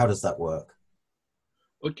how does that work?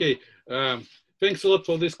 Okay, thanks a lot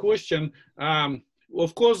for this question.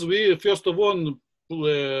 Of course, we first of all,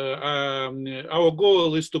 our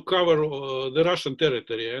goal is to cover the Russian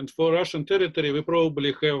territory, and for Russian territory, we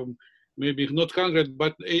probably have maybe not 100,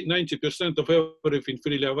 but 90% of everything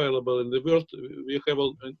freely available in the world we have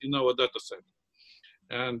in our data set.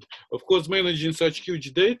 And of course, managing such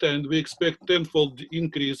huge data, and we expect tenfold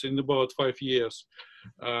increase in about 5 years,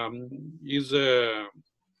 is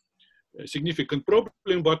significant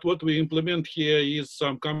problem, but what we implement here is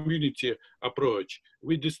some community approach.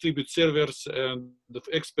 We distribute servers and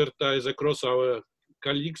expertise across our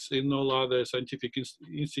colleagues in all other scientific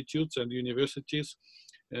institutes and universities,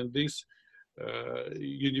 and these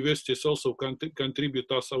universities also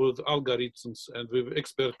contribute us with algorithms and with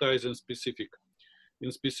expertise in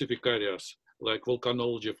specific areas, like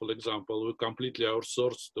volcanology, for example. We completely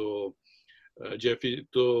outsource to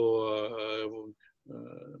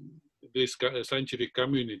this scientific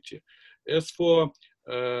community. As for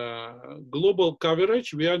global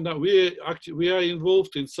coverage, we are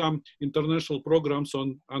involved in some international programs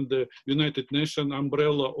under United Nations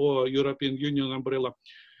umbrella or European Union umbrella,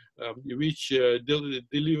 which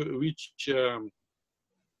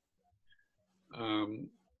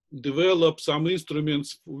develop some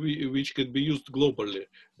instruments which could be used globally.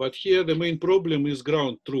 But here the main problem is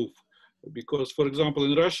ground truth. Because, for example,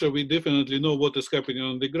 in Russia, we definitely know what is happening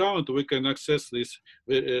on the ground. We can access this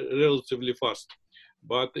relatively fast.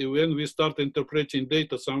 But when we start interpreting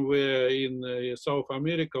data somewhere in South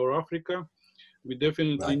America or Africa, we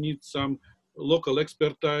definitely need some local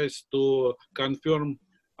expertise to confirm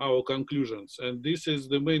our conclusions. And this is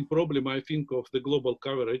the main problem, I think, of the global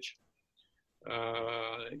coverage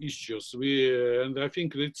issues. And I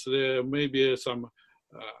think it's maybe some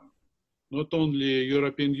not only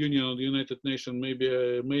European Union or the United Nations,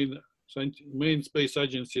 maybe main space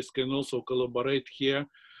agencies can also collaborate here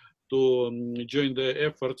to join the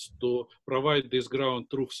efforts to provide this ground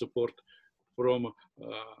truth support from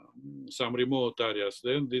some remote areas.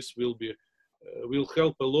 Then this will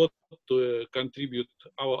help a lot to contribute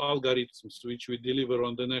our algorithms, which we deliver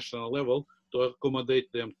on the national level, to accommodate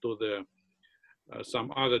them to the some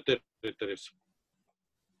other territories.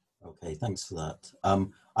 Okay, thanks for that.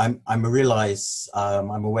 I'm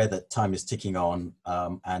aware that time is ticking on,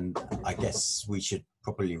 and I guess we should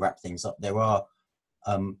probably wrap things up. There are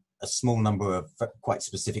a small number of quite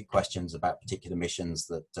specific questions about particular missions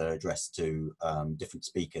that are addressed to different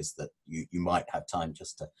speakers that you might have time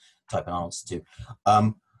just to type an answer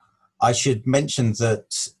to. I should mention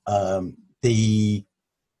that the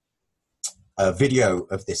video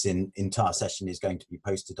of this entire session is going to be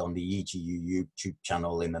posted on the EGU YouTube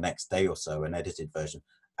channel in the next day or so, an edited version.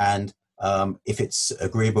 And if it's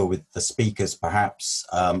agreeable with the speakers, perhaps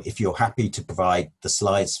if you're happy to provide the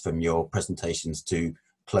slides from your presentations to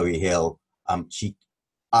Chloe Hill,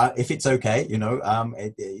 if it's okay, you know,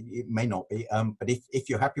 it may not be, but if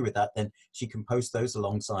you're happy with that, then she can post those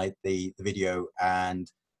alongside the video,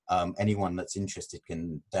 and anyone that's interested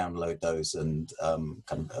can download those and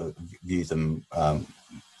kind of view them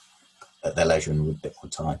at their leisure and with a bit more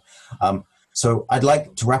time. So I'd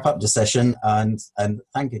like to wrap up the session and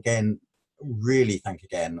really thank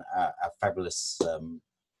again our fabulous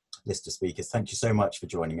list of speakers. Thank you so much for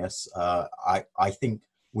joining us. I think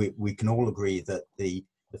we can all agree that the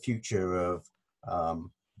future of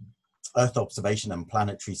Earth observation and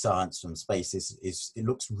planetary science from space it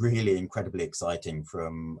looks really incredibly exciting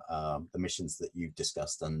from the missions that you've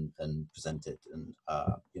discussed and presented. And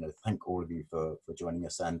you know, thank all of you for joining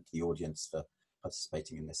us and the audience for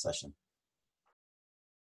participating in this session.